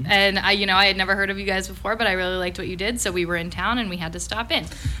Week. Mm-hmm. And I had never heard of you guys before, but I really liked what you did, so we were in town and we had to stop in.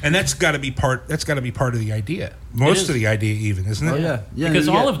 And that's got to be part of the idea. Most of the idea even, isn't it? Oh, yeah. Because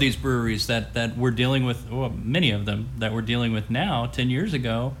all of these breweries that we're dealing with, many of them that we're dealing with now, 10 years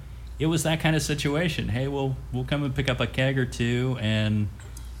ago, it was that kind of situation. Hey, we'll come and pick up a keg or two and,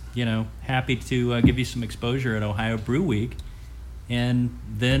 happy to give you some exposure at Ohio Brew Week. And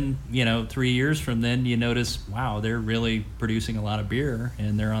then, 3 years from then, you notice, wow, they're really producing a lot of beer,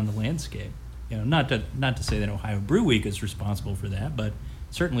 and they're on the landscape. Not to say that Ohio Brew Week is responsible for that, but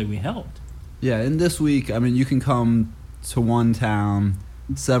certainly we helped. Yeah, and this week, you can come to one town,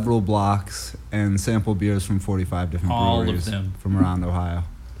 several blocks, and sample beers from 45 different all breweries of them from around Ohio.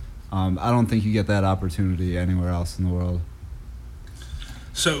 I don't think you get that opportunity anywhere else in the world.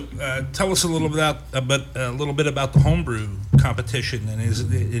 So, tell us a little bit about the homebrew competition, and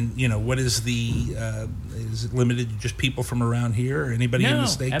what is is it limited to just people from around here, or anybody in the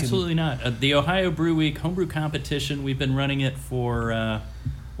state? No, absolutely not. The Ohio Brew Week homebrew competition, we've been running it for.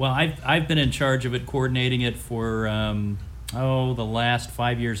 I've been in charge of it, coordinating it for the last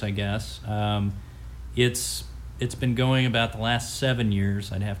 5 years, I guess. It's been going about the last 7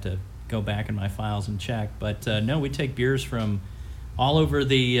 years. I'd have to go back in my files and check, but we take beers from all over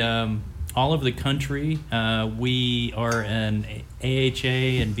the country. We are an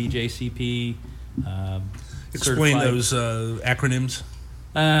AHA and BJCP Explain certified. those acronyms.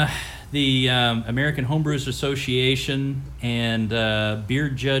 The American Homebrewers Association and Beer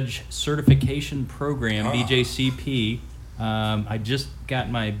Judge Certification Program, BJCP. I just got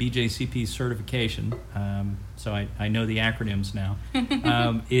my BJCP certification, so I know the acronyms now.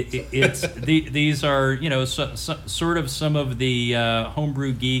 These are sort of some of the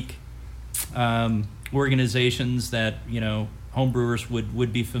homebrew geek organizations that homebrewers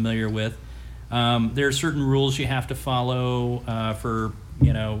would be familiar with. There are certain rules you have to follow for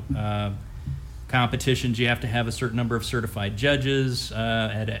competitions. You have to have a certain number of certified judges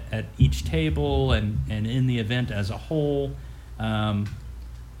at each table and in the event as a whole.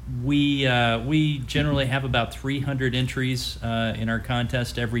 We generally have about 300 entries in our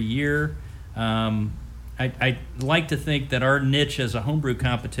contest every year. I like to think that our niche as a homebrew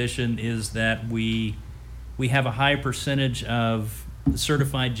competition is that we have a high percentage of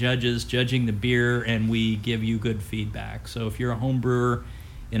certified judges judging the beer, and we give you good feedback. So if you're a home brewer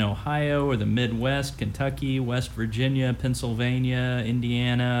in Ohio or the Midwest, Kentucky, West Virginia, Pennsylvania,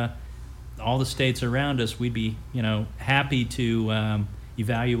 Indiana, all the states around us, we'd be happy to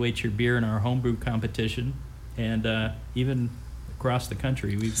evaluate your beer in our homebrew competition, and even across the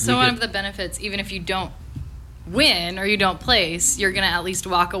country. One of the benefits, even if you don't win or you don't place, you're going to at least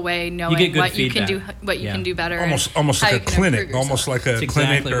walk away knowing what you can do, can do better. Almost like a clinic, almost like a That's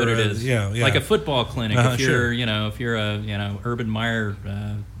clinic, exactly what it is. Like a football clinic. If you're, if you're a Urban Meyer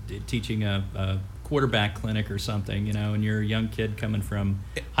teaching a quarterback clinic or something, and you're a young kid coming from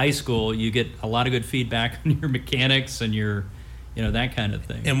high school, you get a lot of good feedback on your mechanics and your, that kind of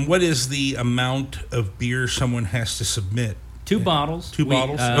thing. And what is the amount of beer someone has to submit? 2 bottles. Two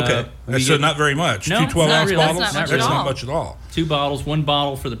bottles? Okay. So not very much. No, 2 12-ounce really. bottles? That's not much at all. 2 bottles, 1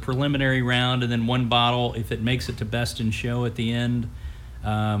 bottle for the preliminary round, and then 1 bottle if it makes it to Best in Show at the end.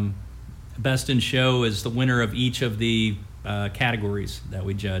 Best in Show is the winner of each of the categories that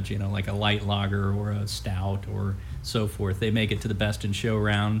we judge, like a light lager or a stout or so forth. They make it to the Best in Show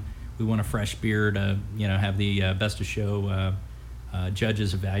round. We want a fresh beer to, have the Best in Show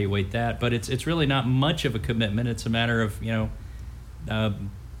judges evaluate that. But it's really not much of a commitment. It's a matter of,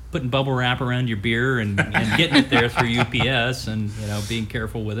 putting bubble wrap around your beer and getting it there through UPS and, being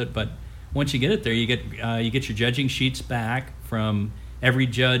careful with it. But once you get it there, you get your judging sheets back from every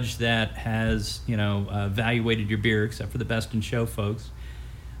judge that has evaluated your beer, except for the Best in Show folks.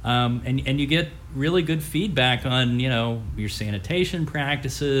 And you get really good feedback on, your sanitation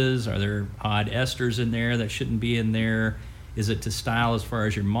practices. Are there odd esters in there that shouldn't be in there? Is it to style as far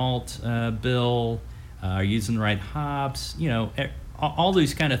as your malt bill? Are you using the right hops? All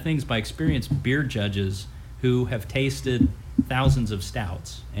these kind of things by experienced beer judges who have tasted thousands of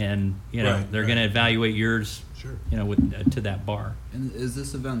stouts. And, they're going to evaluate yours, Sure. To that bar. And is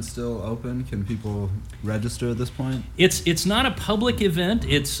this event still open? Can people register at this point? It's not a public event.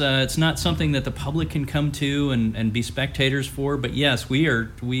 It's not something that the public can come to and be spectators for. But yes,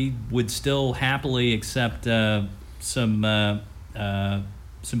 we would still happily accept some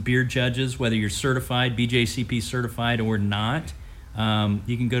beer judges, whether you're certified, BJCP certified or not.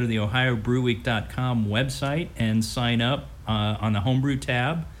 You can go to the OhioBrewWeek.com website and sign up on the homebrew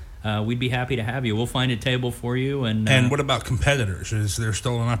tab. We'd be happy to have you. We'll find a table for you. And what about competitors? Is there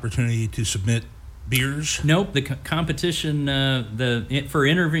still an opportunity to submit beers? Nope. The competition for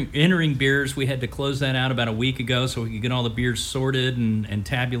entering beers, we had to close that out about a week ago so we could get all the beers sorted and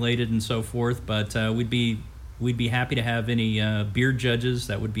tabulated and so forth. But we'd be happy to have any beer judges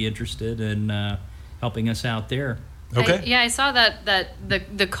that would be interested in helping us out there. Okay. I saw that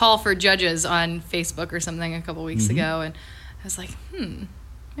the call for judges on Facebook or something a couple weeks ago, and I was like,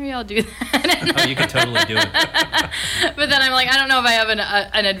 maybe I'll do that. Oh, you can totally do it. But then I'm like, I don't know if I have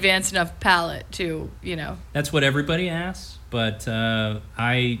an advanced enough palate to, That's what everybody asks, but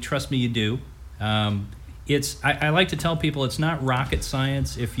trust me, you do. I like to tell people it's not rocket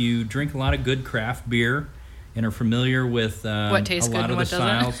science. If you drink a lot of good craft beer and are familiar with what tastes a lot good of and the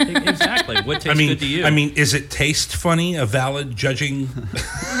what styles, exactly. What tastes good to you? Is it taste funny? A valid judging?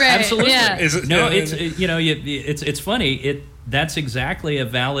 Right. Absolutely. Yeah. Is it? No, it's funny. That's exactly a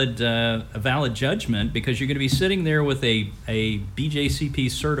valid judgment, because you're going to be sitting there with a BJCP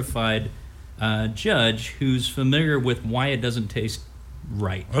certified judge who's familiar with why it doesn't taste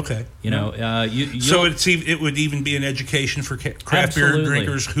right. Okay. So it would even be an education for craft beer Absolutely.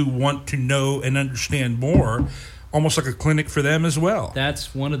 drinkers who want to know and understand more, almost like a clinic for them as well.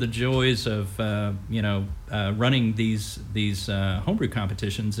 That's one of the joys of running these homebrew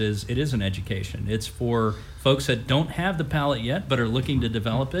competitions. It is an education. It's for folks that don't have the palate yet but are looking to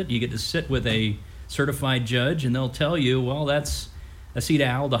develop it. You get to sit with a certified judge and they'll tell you, well, that's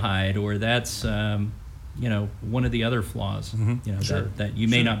acetaldehyde, or that's one of the other flaws that you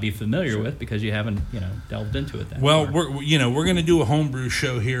may not be familiar with because you haven't delved into it that Well, far. we're going to do a homebrew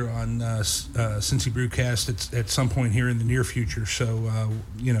show here on Cincy Brewcast at some point here in the near future. So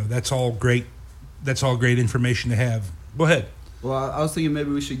that's all great. That's all great information to have. Go ahead. Well, I was thinking maybe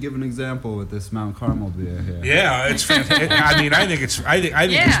we should give an example with this Mount Carmel beer here. Yeah, it's fantastic. I think it's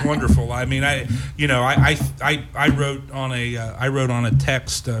wonderful. I wrote on a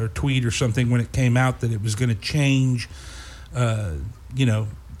text or tweet or something when it came out that it was going to change, the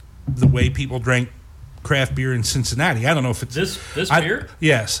way people drank craft beer in Cincinnati. I don't know if it's this beer.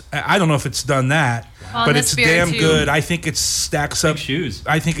 Yes, I don't know if it's done that, Well, but and it's this beer, damn too. good. I think it stacks up. Big shoes.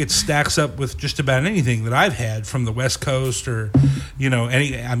 I think it stacks up with just about anything that I've had from the West Coast or,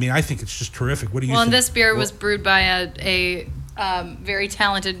 any. I think it's just terrific. What do you Well, think? and this beer was brewed by a very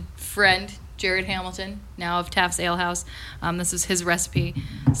talented friend, Jared Hamilton, now of Taft's Ale House. This is his recipe.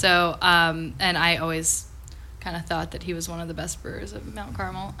 So, and I always kind of thought that he was one of the best brewers of Mount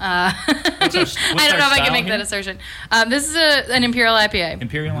Carmel. I don't know if I can make that assertion. This is an Imperial IPA.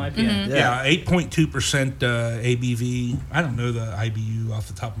 Imperial IPA. Mm-hmm. Yeah, 8.2% ABV. I don't know the IBU off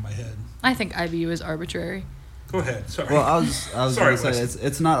the top of my head. I think IBU is arbitrary. Go ahead. Sorry. Well, I was Sorry, going to say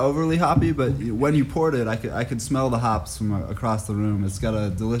it's not overly hoppy, but when you poured it, I could smell the hops from across the room. It's got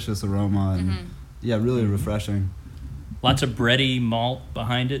a delicious aroma and really refreshing. Lots of bready malt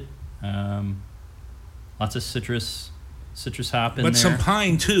behind it. Lots of citrus hop in but there. some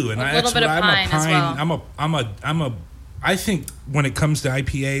pine too, and A that's little bit what of I'm pine as well. I'm a. I think when it comes to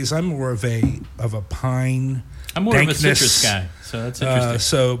IPAs, I'm more of a pine. I'm more of a dankness. citrus guy, so that's interesting.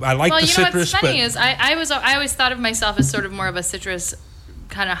 So I like the citrus, what's funny but is I always thought of myself as sort of more of a citrus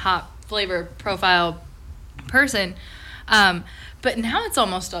kind of hop flavor profile person, but now it's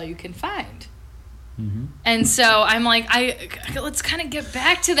almost all you can find. Mm-hmm. And so I'm like, let's kind of get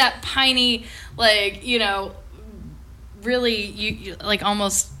back to that piney, really you like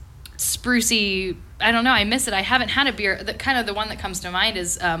almost sprucey. I don't know. I miss it. I haven't had a beer. The one that comes to mind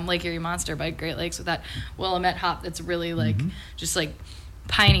is Lake Erie Monster by Great Lakes with that Willamette hop that's really just like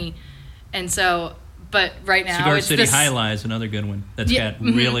piney. And so, But right now, Cigar it's City this, High Lie is another good one that's Yeah, got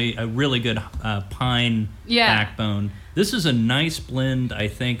a really good pine backbone. This is a nice blend, I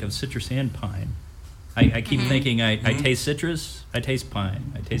think, of citrus and pine. I keep thinking I taste citrus, I taste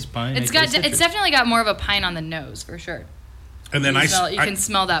pine, I taste pine. It's definitely got more of a pine on the nose for sure. And then you can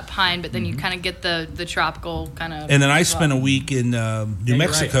smell that pine, but then you kind of get the tropical kind of. And then I spent a week in New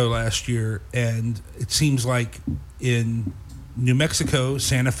Mexico right. last year, and it seems like in New Mexico,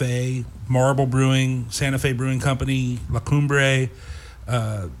 Santa Fe, Marble Brewing, Santa Fe Brewing Company, La Cumbre,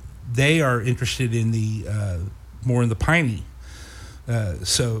 they are interested in the more in the piney.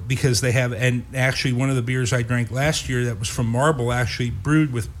 So because they have, and actually one of the beers I drank last year that was from Marble actually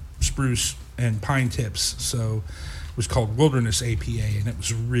brewed with spruce and pine tips. So it was called Wilderness APA, and it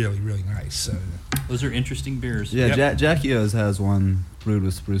was really, really nice. So those are interesting beers. Yeah, Jackie O's has one brewed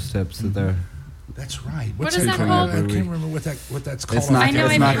with spruce tips that they're. That's right. What is that called? I can't remember what that's called. It's not, I know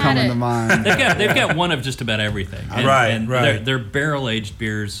it's I've not had coming it. to mind. They've got one of just about everything. And, Right. And they're barrel aged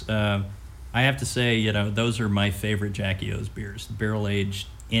beers. I have to say, those are my favorite Jackie O's beers. Barrel aged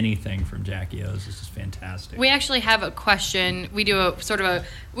anything from Jackie O's is just fantastic. We actually have a question. We do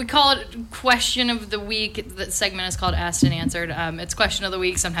we call it question of the week. The segment is called Asked and Answered. It's question of the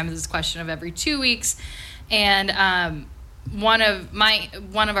week. Sometimes it's question of every 2 weeks. And one of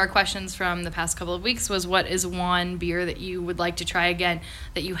our questions from the past couple of weeks was, what is one beer that you would like to try again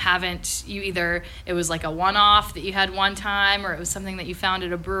that you haven't, either it was like a one-off that you had one time, or it was something that you found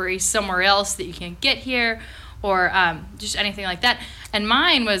at a brewery somewhere else that you can't get here, or just anything like that. And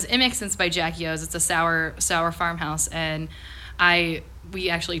mine was Immixence by Jackie O's. It's a sour farmhouse, and we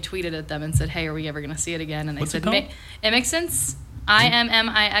actually tweeted at them and said, hey, are we ever going to see it again? And they What's said, it called? Immixence,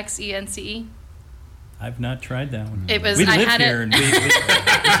 IMMIXENCE. I've not tried that one. It was. We I live had here, it.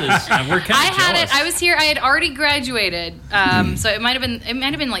 and we're kind of I had jealous. it. I was here. I had already graduated. So it might have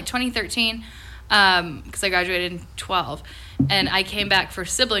been like 2013, because I graduated in 12, and I came back for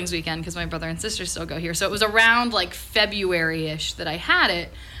siblings weekend because my brother and sister still go here. So it was around like February-ish that I had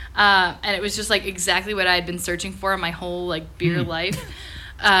it, and it was just like exactly what I had been searching for in my whole like beer life.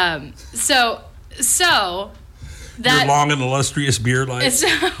 So. Your long and illustrious beer life. So,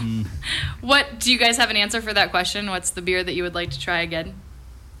 what do you guys have an answer for that question? What's the beer that you would like to try again?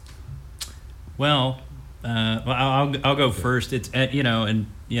 Well, I'll go first. It's tip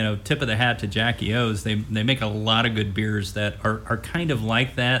of the hat to Jackie O's. They make a lot of good beers that are kind of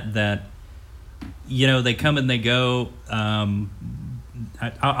like that. They come and they go. I'll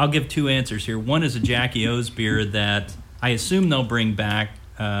give two answers here. One is a Jackie O's beer that I assume they'll bring back,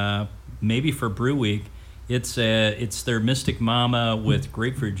 maybe for Brew Week. It's their Mystic Mama with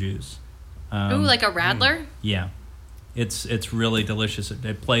grapefruit juice. Ooh, like a Radler? Yeah, it's really delicious.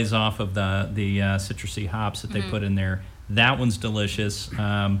 It plays off of the citrusy hops that they put in there. That one's delicious.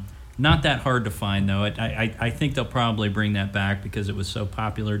 Not that hard to find though. I think they'll probably bring that back because it was so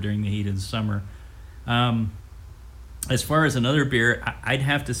popular during the heat of the summer. As far as another beer, I'd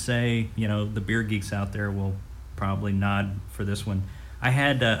have to say, the beer geeks out there will probably nod for this one. I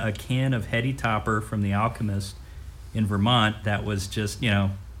had a can of Heady Topper from The Alchemist in Vermont that was just,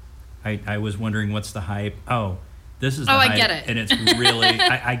 I was wondering what's the hype. Oh, this is the hype. I get it. And it's really,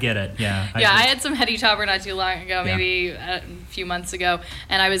 I get it, yeah. I had some Heady Topper not too long ago, maybe a few months ago,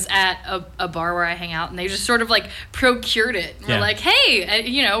 and I was at a bar where I hang out, and they just sort of like procured it. And we're like,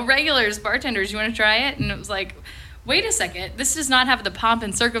 hey, regulars, bartenders, you want to try it? And it was like, wait a second, this does not have the pomp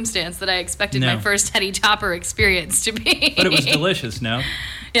and circumstance that I expected my first Heady Topper experience to be. But it was delicious, no?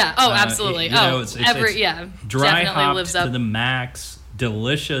 Yeah, absolutely. It's dry hopped lives up to the max,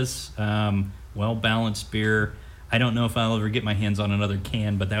 delicious, well-balanced beer. I don't know if I'll ever get my hands on another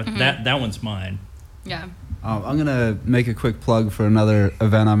can, but that one's mine. Yeah. I'm going to make a quick plug for another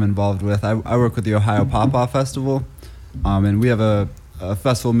event I'm involved with. I work with the Ohio Pawpaw Festival, and we have a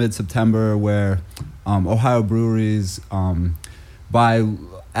festival mid-September where Ohio breweries buy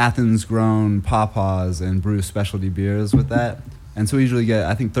Athens-grown pawpaws and brew specialty beers with that. And so we usually get,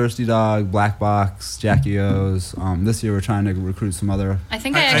 I think, Thirsty Dog, Black Box, Jackie O's. This year we're trying to recruit some other... I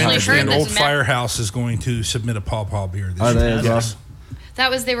think I actually heard Old this. Firehouse is going to submit a pawpaw beer this year. Are they as well? That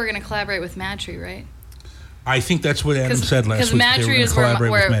was, they were going to collaborate with MadTree, right? I think that's what Adam said last week. Because They were MadTree gonna is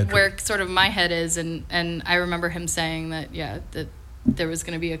collaborate with MadTree. where sort of my head is, and I remember him saying that, that there was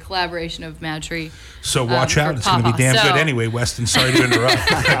going to be a collaboration of MadTree. So watch out. for It's going to be damn Pawpaw. good anyway, Weston. Sorry to interrupt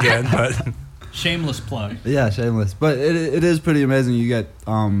again, but... Shameless plug. Yeah, shameless. But it is pretty amazing. You get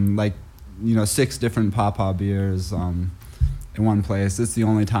 6 different pawpaw beers in one place. It's the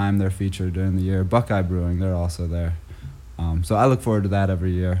only time they're featured during the year. Buckeye Brewing, they're also there. So I look forward to that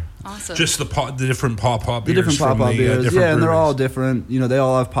every year. Awesome. Just the different pawpaw beers. The different pawpaw beers, different and they're breweries. all different. They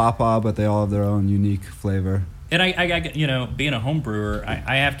all have pawpaw, but they all have their own unique flavor. And I being a home brewer,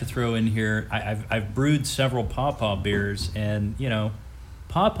 I have to throw in here. I've brewed several pawpaw beers, and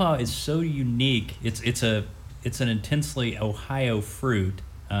pawpaw is so unique. It's an intensely Ohio fruit.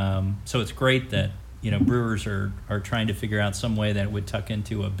 So it's great that brewers are trying to figure out some way that it would tuck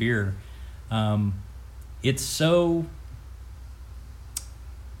into a beer. It's so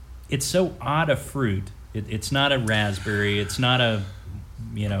odd a fruit. It's not a raspberry. It's not a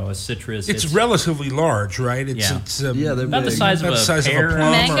citrus. It's relatively large, right? It's they're about the big. size of About a the size of a pear.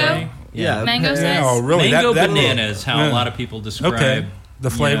 plum. Mango? Yeah, Mango pear. size? Oh, really? Mango That banana is how yeah. a lot of people describe Okay. The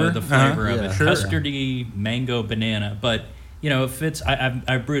flavor? the flavor Uh-huh. of Yeah. it. Sure. Custardy mango banana. But if it's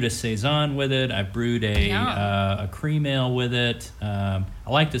I've brewed a saison with it. I've brewed a cream ale with it. I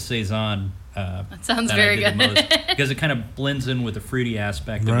like the saison. That sounds that very I did good. the most because it kind of blends in with the fruity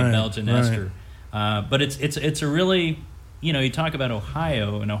aspect of Right, a Belgian right. ester. But it's a really you talk about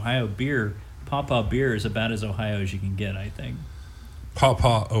Ohio and Ohio beer. Pawpaw beer is about as Ohio as you can get, I think.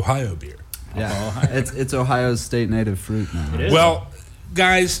 Pawpaw Ohio beer. Yeah, Ohio. it's Ohio's state native fruit now. It is. Well,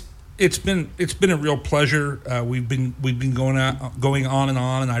 guys, it's been a real pleasure. We've been going on and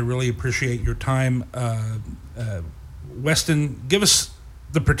on, and I really appreciate your time. Weston, give us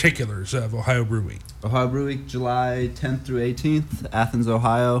the particulars of Ohio Brew Week. Ohio Brew Week, July 10th through 18th, Athens,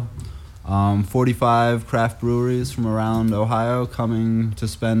 Ohio. 45 craft breweries from around Ohio coming to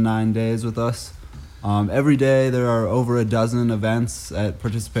spend 9 days with us. Every day there are over a dozen events at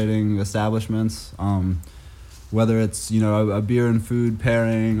participating establishments, whether it's a beer and food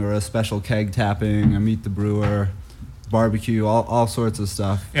pairing or a special keg tapping, a meet the brewer, barbecue, all sorts of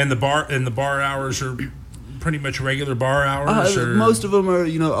stuff. And the bar hours are pretty much regular bar hours. Or? Most of them are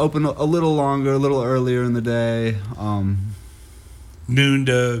open a little longer, a little earlier in the day. Noon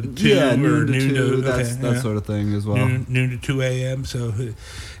to 2 Yeah, or noon to 2, okay, that sort of thing as well. Noon to 2 a.m. So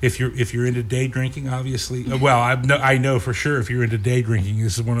if you're into day drinking, obviously, well, I know for sure if you're into day drinking,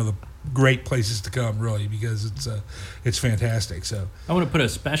 this is one of the great places to come, really, because it's fantastic. So I want to put a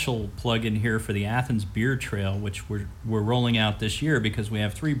special plug in here for the Athens Beer Trail, which we're rolling out this year because we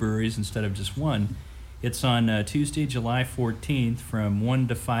have 3 breweries instead of just one. It's on Tuesday, July 14th from 1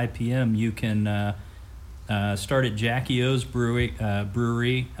 to 5 p.m. You can start at Jackie O's brewery,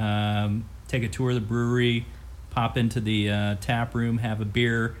 take a tour of the brewery, pop into the tap room, have a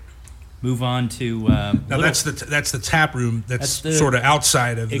beer, move on to now that's the tap room. That's sort of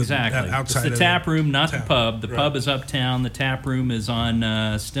outside of exactly. outside it's of the tap room, not tap. the pub. The Right. pub is uptown. The tap room is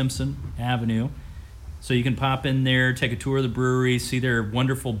on Stimson Avenue. So you can pop in there, take a tour of the brewery, see their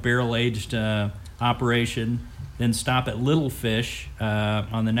wonderful barrel-aged operation, then stop at Little Fish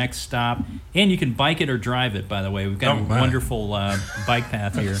on the next stop. And you can bike it or drive it, by the way. We've got a wonderful bike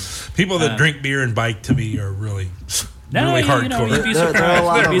path here. People that drink beer and bike, to me, are really No, hardcore. you'd be There are a surprised.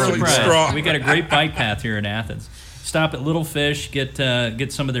 lot You'd of be really surprised. strong. We got a great bike path here in Athens. Stop at Little Fish, get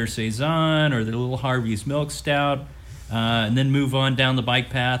some of their saison or their Little Harvey's Milk Stout, and then move on down the bike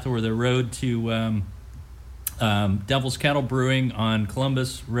path or the road to Devil's Kettle Brewing on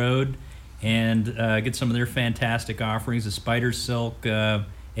Columbus Road, and get some of their fantastic offerings: the Spider Silk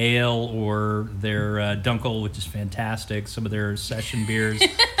Ale or their Dunkel, which is fantastic. Some of their session beers.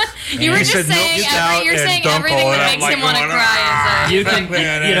 You were He just said milk saying, stout you're and saying Dunkel, everything and that I'm makes like him want to going, cry. You can,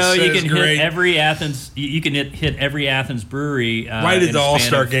 Man, you that's can great. hit every Athens. You can hit every Athens brewery. Why did in the a span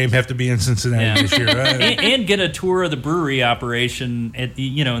All-Star of- game have to be in Cincinnati Yeah. this year? Right? and get a tour of the brewery operation at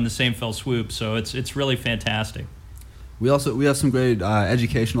in the same fell swoop. So it's really fantastic. We have some great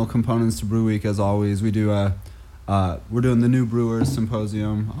educational components to Brew Week, as always. We do we're doing the New Brewers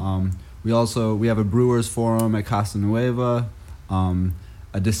Symposium. We have a Brewers Forum at Casa Nueva,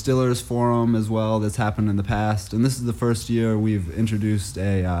 a Distillers Forum as well that's happened in the past, and this is the first year we've introduced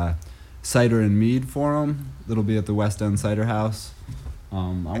a Cider and Mead Forum that'll be at the West End Cider House. I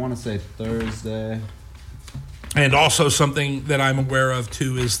want to say Thursday. And also something that I'm aware of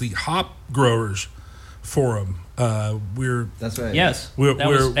too is the Hop Growers Forum. That's right. Yes, We're that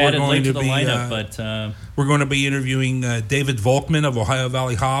was added going late to to the be, lineup, but We're going to be interviewing David Volkman of Ohio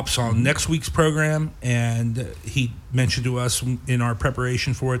Valley Hops on next week's program, and he mentioned to us in our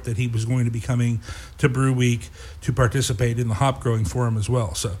preparation for it that he was going to be coming to Brew Week to participate in the hop growing forum as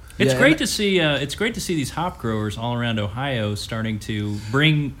well. So it's Yeah, great and- to see. It's great to see these hop growers all around Ohio starting to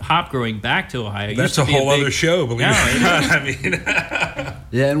bring hop growing back to Ohio. It that's used a to be whole big- other show, believe No, it or not. I mean,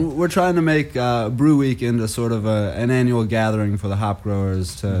 Yeah, and we're trying to make Brew Week into sort of an annual gathering for the hop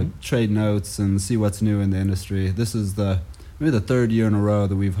growers to trade notes and see what's new in the industry. This is maybe the third year in a row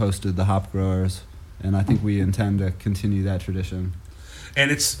that we've hosted the hop growers, and I think we intend to continue that tradition.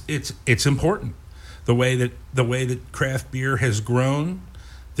 And it's important. The way that craft beer has grown,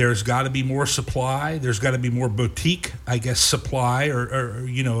 there's got to be more supply. There's got to be more boutique, I guess, supply or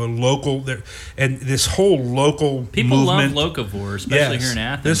a local. And this whole local people movement, love locavore, especially here in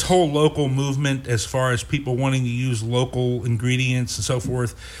Athens. This whole local movement, as far as people wanting to use local ingredients and so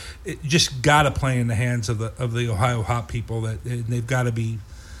forth, it just got to play in the hands of the Ohio hop people. That they've got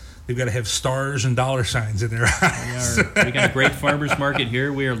to have stars and dollar signs in their eyes. We got a great farmers market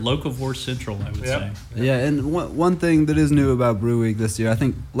here. We are locavore central, I would say. Yeah, and one thing that is new about Brew Week this year, I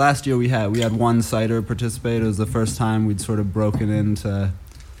think last year we had one cider participate. It was the first time we'd sort of broken into,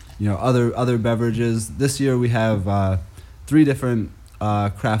 other beverages. This year we have 3 different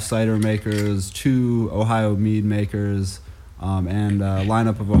craft cider makers, 2 Ohio mead makers, and a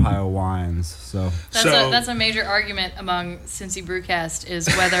lineup of Ohio wines. So that's a major argument among Cincy Brewcast is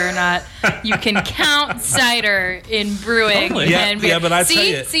whether or not you can count cider in brewing. Totally. And beer. Yeah, but I tell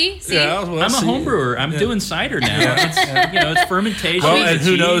you, see. Yeah, well, I'm a home brewer. I'm doing cider now. It's fermentation. Well, and it's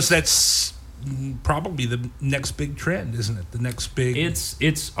who yeast. knows? That's probably the next big trend, isn't it? The next big. It's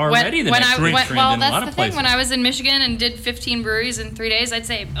already the next big trend well, in a lot that's of the thing. places. When I was in Michigan and did 15 breweries in 3 days, I'd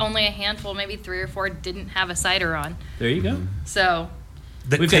say only a handful, maybe 3 or 4, didn't have a cider on. There you go. So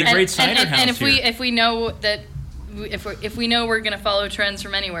We've got a great cider house and if here. if we know that if we know we're going to follow trends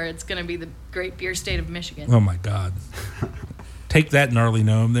from anywhere, it's going to be the great beer state of Michigan. Oh my God! Take that, gnarly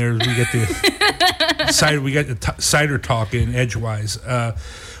gnome. There we get the cider. We got the cider talk in edgewise.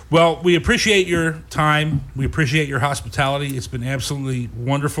 Well, we appreciate your time. We appreciate your hospitality. It's been absolutely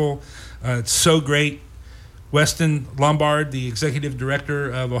wonderful. It's so great. Weston Lombard, the Executive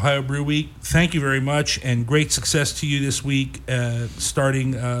Director of Ohio Brew Week, thank you very much, and great success to you this week,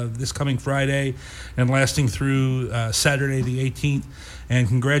 starting this coming Friday and lasting through Saturday the 18th. And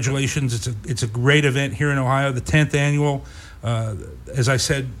congratulations. It's a great event here in Ohio, the 10th annual. As I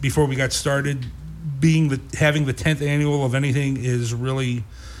said before we got started, having the 10th annual of anything is really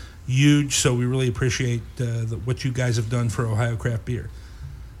huge, so we really appreciate what you guys have done for Ohio craft beer.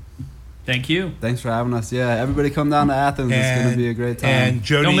 Thank you. Thanks for having us. Yeah, everybody come down to Athens. It's going to be a great time. And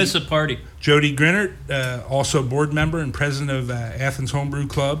Don't miss a party. Jody Grenert, also board member and president of Athens Homebrew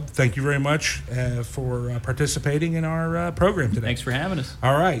Club. Thank you very much for participating in our program today. Thanks for having us.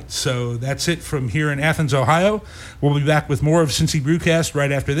 All right, so that's it from here in Athens, Ohio. We'll be back with more of Cincy Brewcast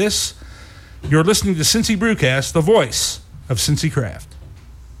right after this. You're listening to Cincy Brewcast, the voice of Cincy Craft.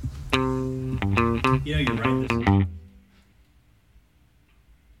 You're right.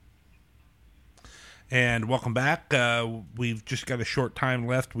 And welcome back. We've just got a short time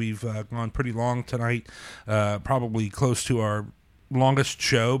left. We've gone pretty long tonight, probably close to our longest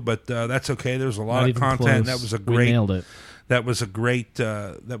show, but that's okay. There's a lot of content. Close. That was a We great. nailed it. That was a great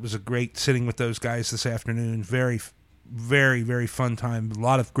sitting with those guys this afternoon. Very, very, very fun time. A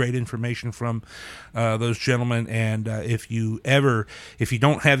lot of great information from those gentlemen. And if you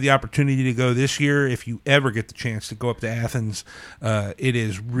don't have the opportunity to go this year, if you ever get the chance to go up to Athens, it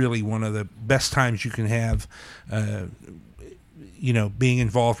is really one of the best times you can have. Being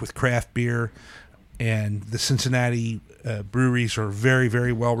involved with craft beer, and the Cincinnati breweries are very,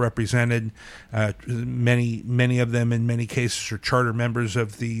 very well represented. Many of them, in many cases, are charter members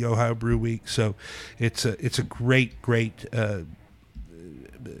of the Ohio Brew Week. So it's a great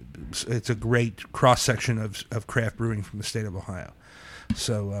cross section of craft brewing from the state of Ohio.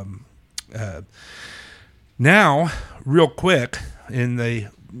 So now, real quick, in the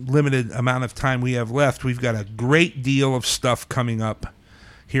limited amount of time we have left, we've got a great deal of stuff coming up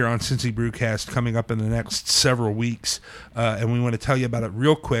here on Cincy Brewcast coming up in the next several weeks, and we want to tell you about it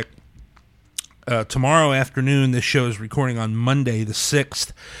real quick. Tomorrow afternoon, this show is recording on Monday the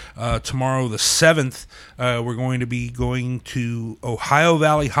 6th. Tomorrow the 7th, we're going to be going to Ohio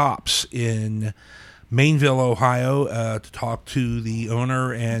Valley Hops in Mainville, Ohio, to talk to the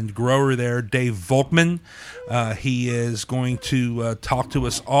owner and grower there, Dave Volkman. He is going to talk to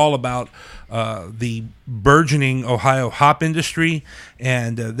us all about the burgeoning Ohio hop industry,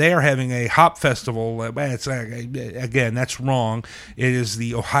 and they are having a hop festival. Again, that's wrong. It is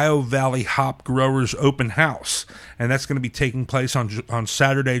the Ohio Valley Hop Growers Open House, and that's going to be taking place on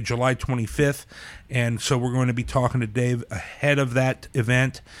Saturday, July 25th. And so we're going to be talking to Dave ahead of that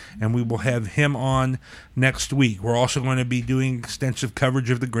event, and we will have him on next week. We're also going to be doing extensive coverage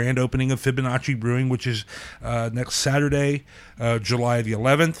of the grand opening of Fibonacci Brewing, which is next Saturday, July the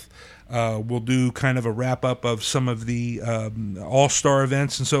 11th. We'll do kind of a wrap-up of some of the all-star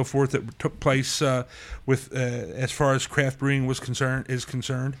events and so forth that took place with as far as craft brewing is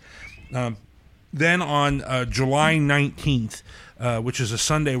concerned. Then on July 19th, which is a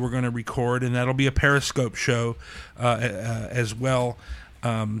Sunday, we're going to record, and that'll be a Periscope show as well.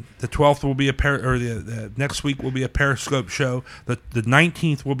 The 12th will be the next week will be a Periscope show. The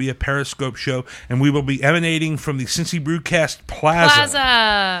 19th will be a Periscope show, and we will be emanating from the Cincy Brewcast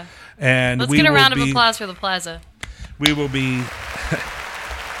Plaza. And let's get a round of applause for the Plaza. We will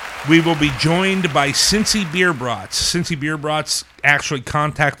be joined by Cincy Beer Brats. Cincy Beer Brats actually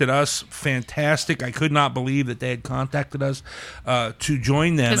contacted us. Fantastic. I could not believe that they had contacted us to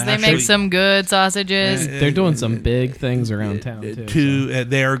join them. Because they make some good sausages. They're doing some big things around town, too.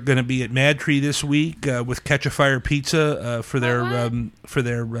 They are going to be at MadTree this week with Catch a Fire Pizza for their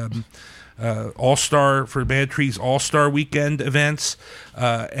All-Star, for MadTree's All-Star Weekend events.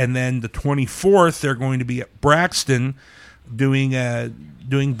 And then the 24th, they're going to be at Braxton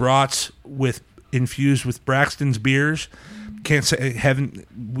doing brats infused with Braxton's beers. Can't say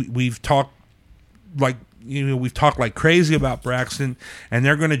we've talked like crazy about Braxton, and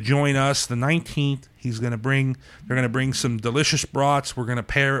they're going to join us the 19th. They're going to bring some delicious brats. We're going to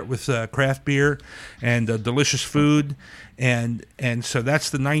pair it with craft beer and delicious food, and so that's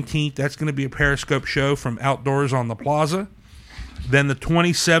the 19th. That's going to be a Periscope show from outdoors on the plaza. Then the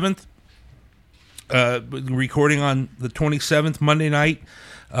 27th. Recording on the 27th, Monday night.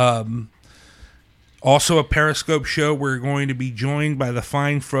 Also a Periscope show. We're going to be joined by the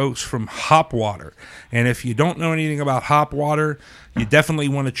fine folks from Hopwater. And if you don't know anything about Hopwater, you definitely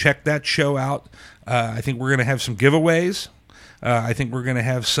want to check that show out. I think we're going to have some giveaways. I think we're going to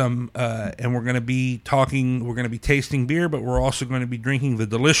have some, and we're going to be tasting beer, but we're also going to be drinking the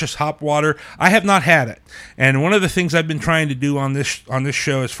delicious Hopwater. I have not had it. And one of the things I've been trying to do on this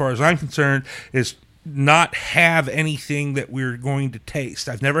show, as far as I'm concerned, is not have anything that we're going to taste.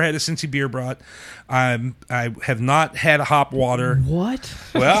 I've never had a Cincy beer brat. I have not had a Hopwater. What?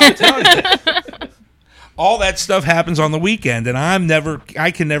 Well, I'll tell you. All that stuff happens on the weekend, and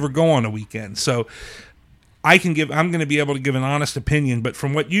I can never go on a weekend. So I'm going to be able to give an honest opinion, but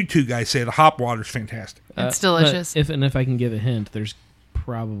from what you two guys say, the Hopwater's fantastic. It's delicious. If I can give a hint, there's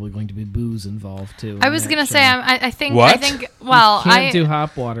probably going to be booze involved too. I was gonna say, I think. Well, you can't do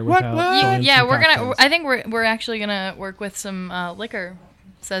Hopwater without. Yeah, we're gonna. I think we're actually gonna work with some liquor,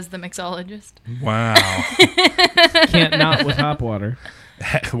 says the mixologist. Wow. Can't not with Hopwater.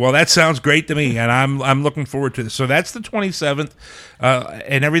 Well, that sounds great to me, and I'm looking forward to this. So that's the 27th,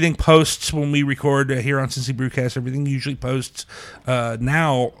 and everything posts when we record here on Cincy Brewcast. Everything usually posts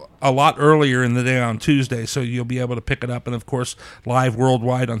now a lot earlier in the day on Tuesday, so you'll be able to pick it up, and of course live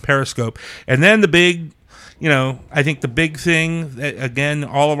worldwide on Periscope. And then the big, I think the big thing, again,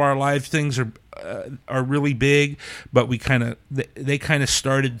 all of our live things are really big, but they kind of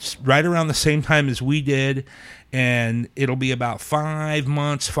started right around the same time as we did. And it'll be about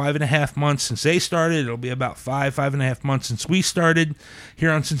 5.5 months since they started. It'll be about 5.5 months since we started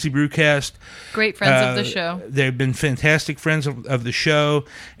here on Cincy Brewcast. Great friends of the show. They've been fantastic friends of the show.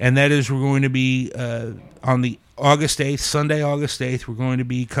 And that is, we're going to be on the August 8th, Sunday, August 8th, we're going to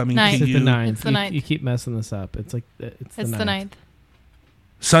be coming to you. It's the 9th. It's the 9th. You keep messing this up. It's the 9th.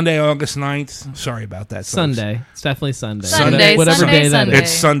 Sunday, August 9th. Sorry about that. Sunday. Folks. It's definitely Sunday. Sunday. Whatever day that is.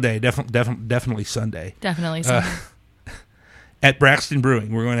 It's Sunday. Definitely Sunday. Definitely Sunday. At Braxton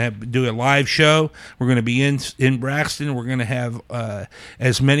Brewing. We're going to do a live show. We're going to be in Braxton. We're going to have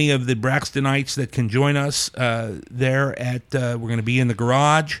as many of the Braxtonites that can join us there at, we're going to be in the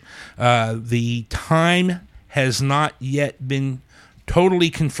garage. The time has not yet been totally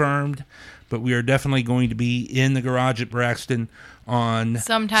confirmed, but we are definitely going to be in the garage at Braxton on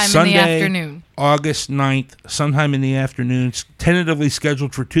sometime Sunday, in the afternoon. August 9th, sometime in the afternoon. It's tentatively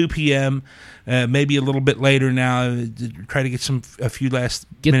scheduled for 2 p.m., maybe a little bit later now. Try to get a few last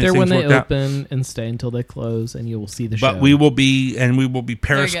Get minute there when things they worked open and stay until they close, and you will see the show. But we will be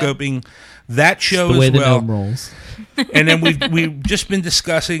periscoping that show the way as well. The gnome rolls. And then we've just been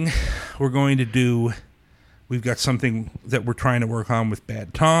discussing. We've got something that we're trying to work on with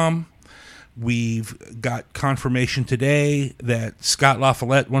Bad Tom. We've got confirmation today that Scott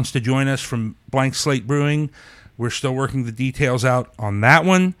LaFollette wants to join us from Blank Slate Brewing. We're still working the details out on that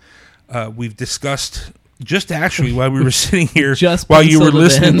one. We've discussed, just actually while we were sitting here, while you were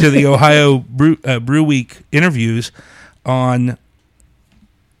listening to the Ohio Brew Week interviews, on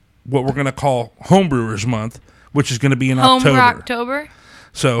what we're going to call Homebrewers Month, which is going to be in October. Home for October?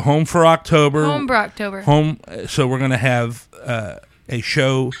 So Home for October. Home for October. So we're going to have a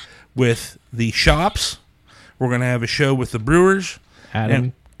show with the shops. We're going to have a show with the brewers.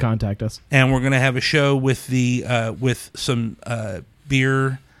 Adam, contact us. And we're going to have a show with the with some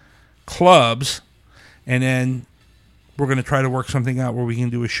beer clubs, and then we're going to try to work something out where we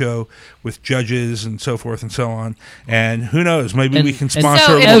can do a show with judges and so forth and so on. And who knows, maybe we can sponsor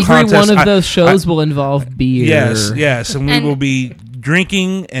so a little Every contest. one of those shows will involve beer. Yes, and we will be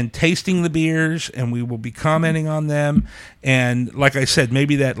drinking and tasting the beers, and we will be commenting on them. And like I said,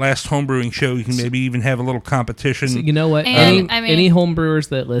 maybe that last homebrewing show, we can maybe even have a little competition. So you know what? And, any homebrewers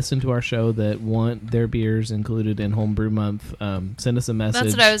that listen to our show that want their beers included in Homebrew Month, send us a message.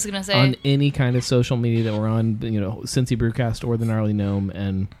 That's what I was going to say. On any kind of social media that we're on, Cincy Brewcast or the Gnarly Gnome,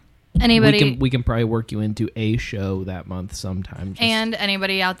 and Anybody, we can probably work you into a show that month sometime. And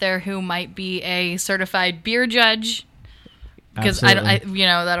anybody out there who might be a certified beer judge. Because that'll I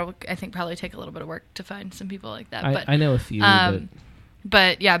think probably take a little bit of work to find some people like that. But I know a few.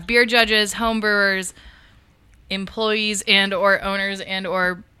 But yeah, beer judges, homebrewers, employees and or owners and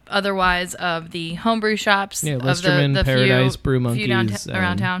or otherwise of the homebrew shops, yeah, of Listerman, the Paradise, few, Brew Monkeys, few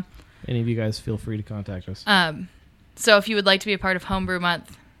around town. Any of you guys feel free to contact us. So if you would like to be a part of Homebrew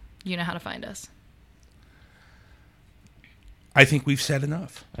Month, you know how to find us. I think we've said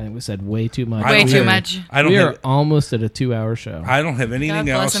enough. I think we said way too much. Way too much. We are almost at a 2-hour show. I don't have anything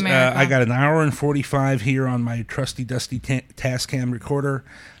God bless else. America. I got an hour and 45 here on my trusty dusty Tascam recorder,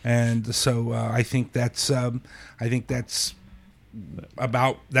 and so I think that's about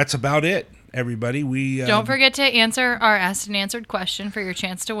it. Everybody, we don't forget to answer our asked and answered question for your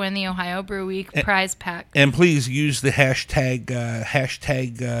chance to win the Ohio Brew Week prize pack. And please use the hashtag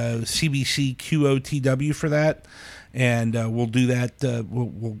CBCQOTW for that. And we'll do that.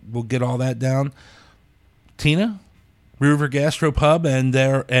 We'll get all that down. Tina, River Gastropub, and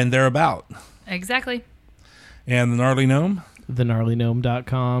thereabout. Exactly. And the Gnarly Gnome,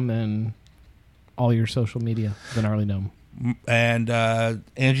 thegnarlygnome.com, and all your social media. The Gnarly Gnome. And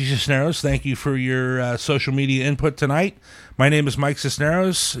Angie Cisneros, thank you for your social media input tonight. My name is Mike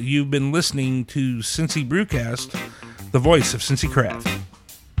Cisneros. You've been listening to Cincy Brewcast, the voice of Cincy Craft.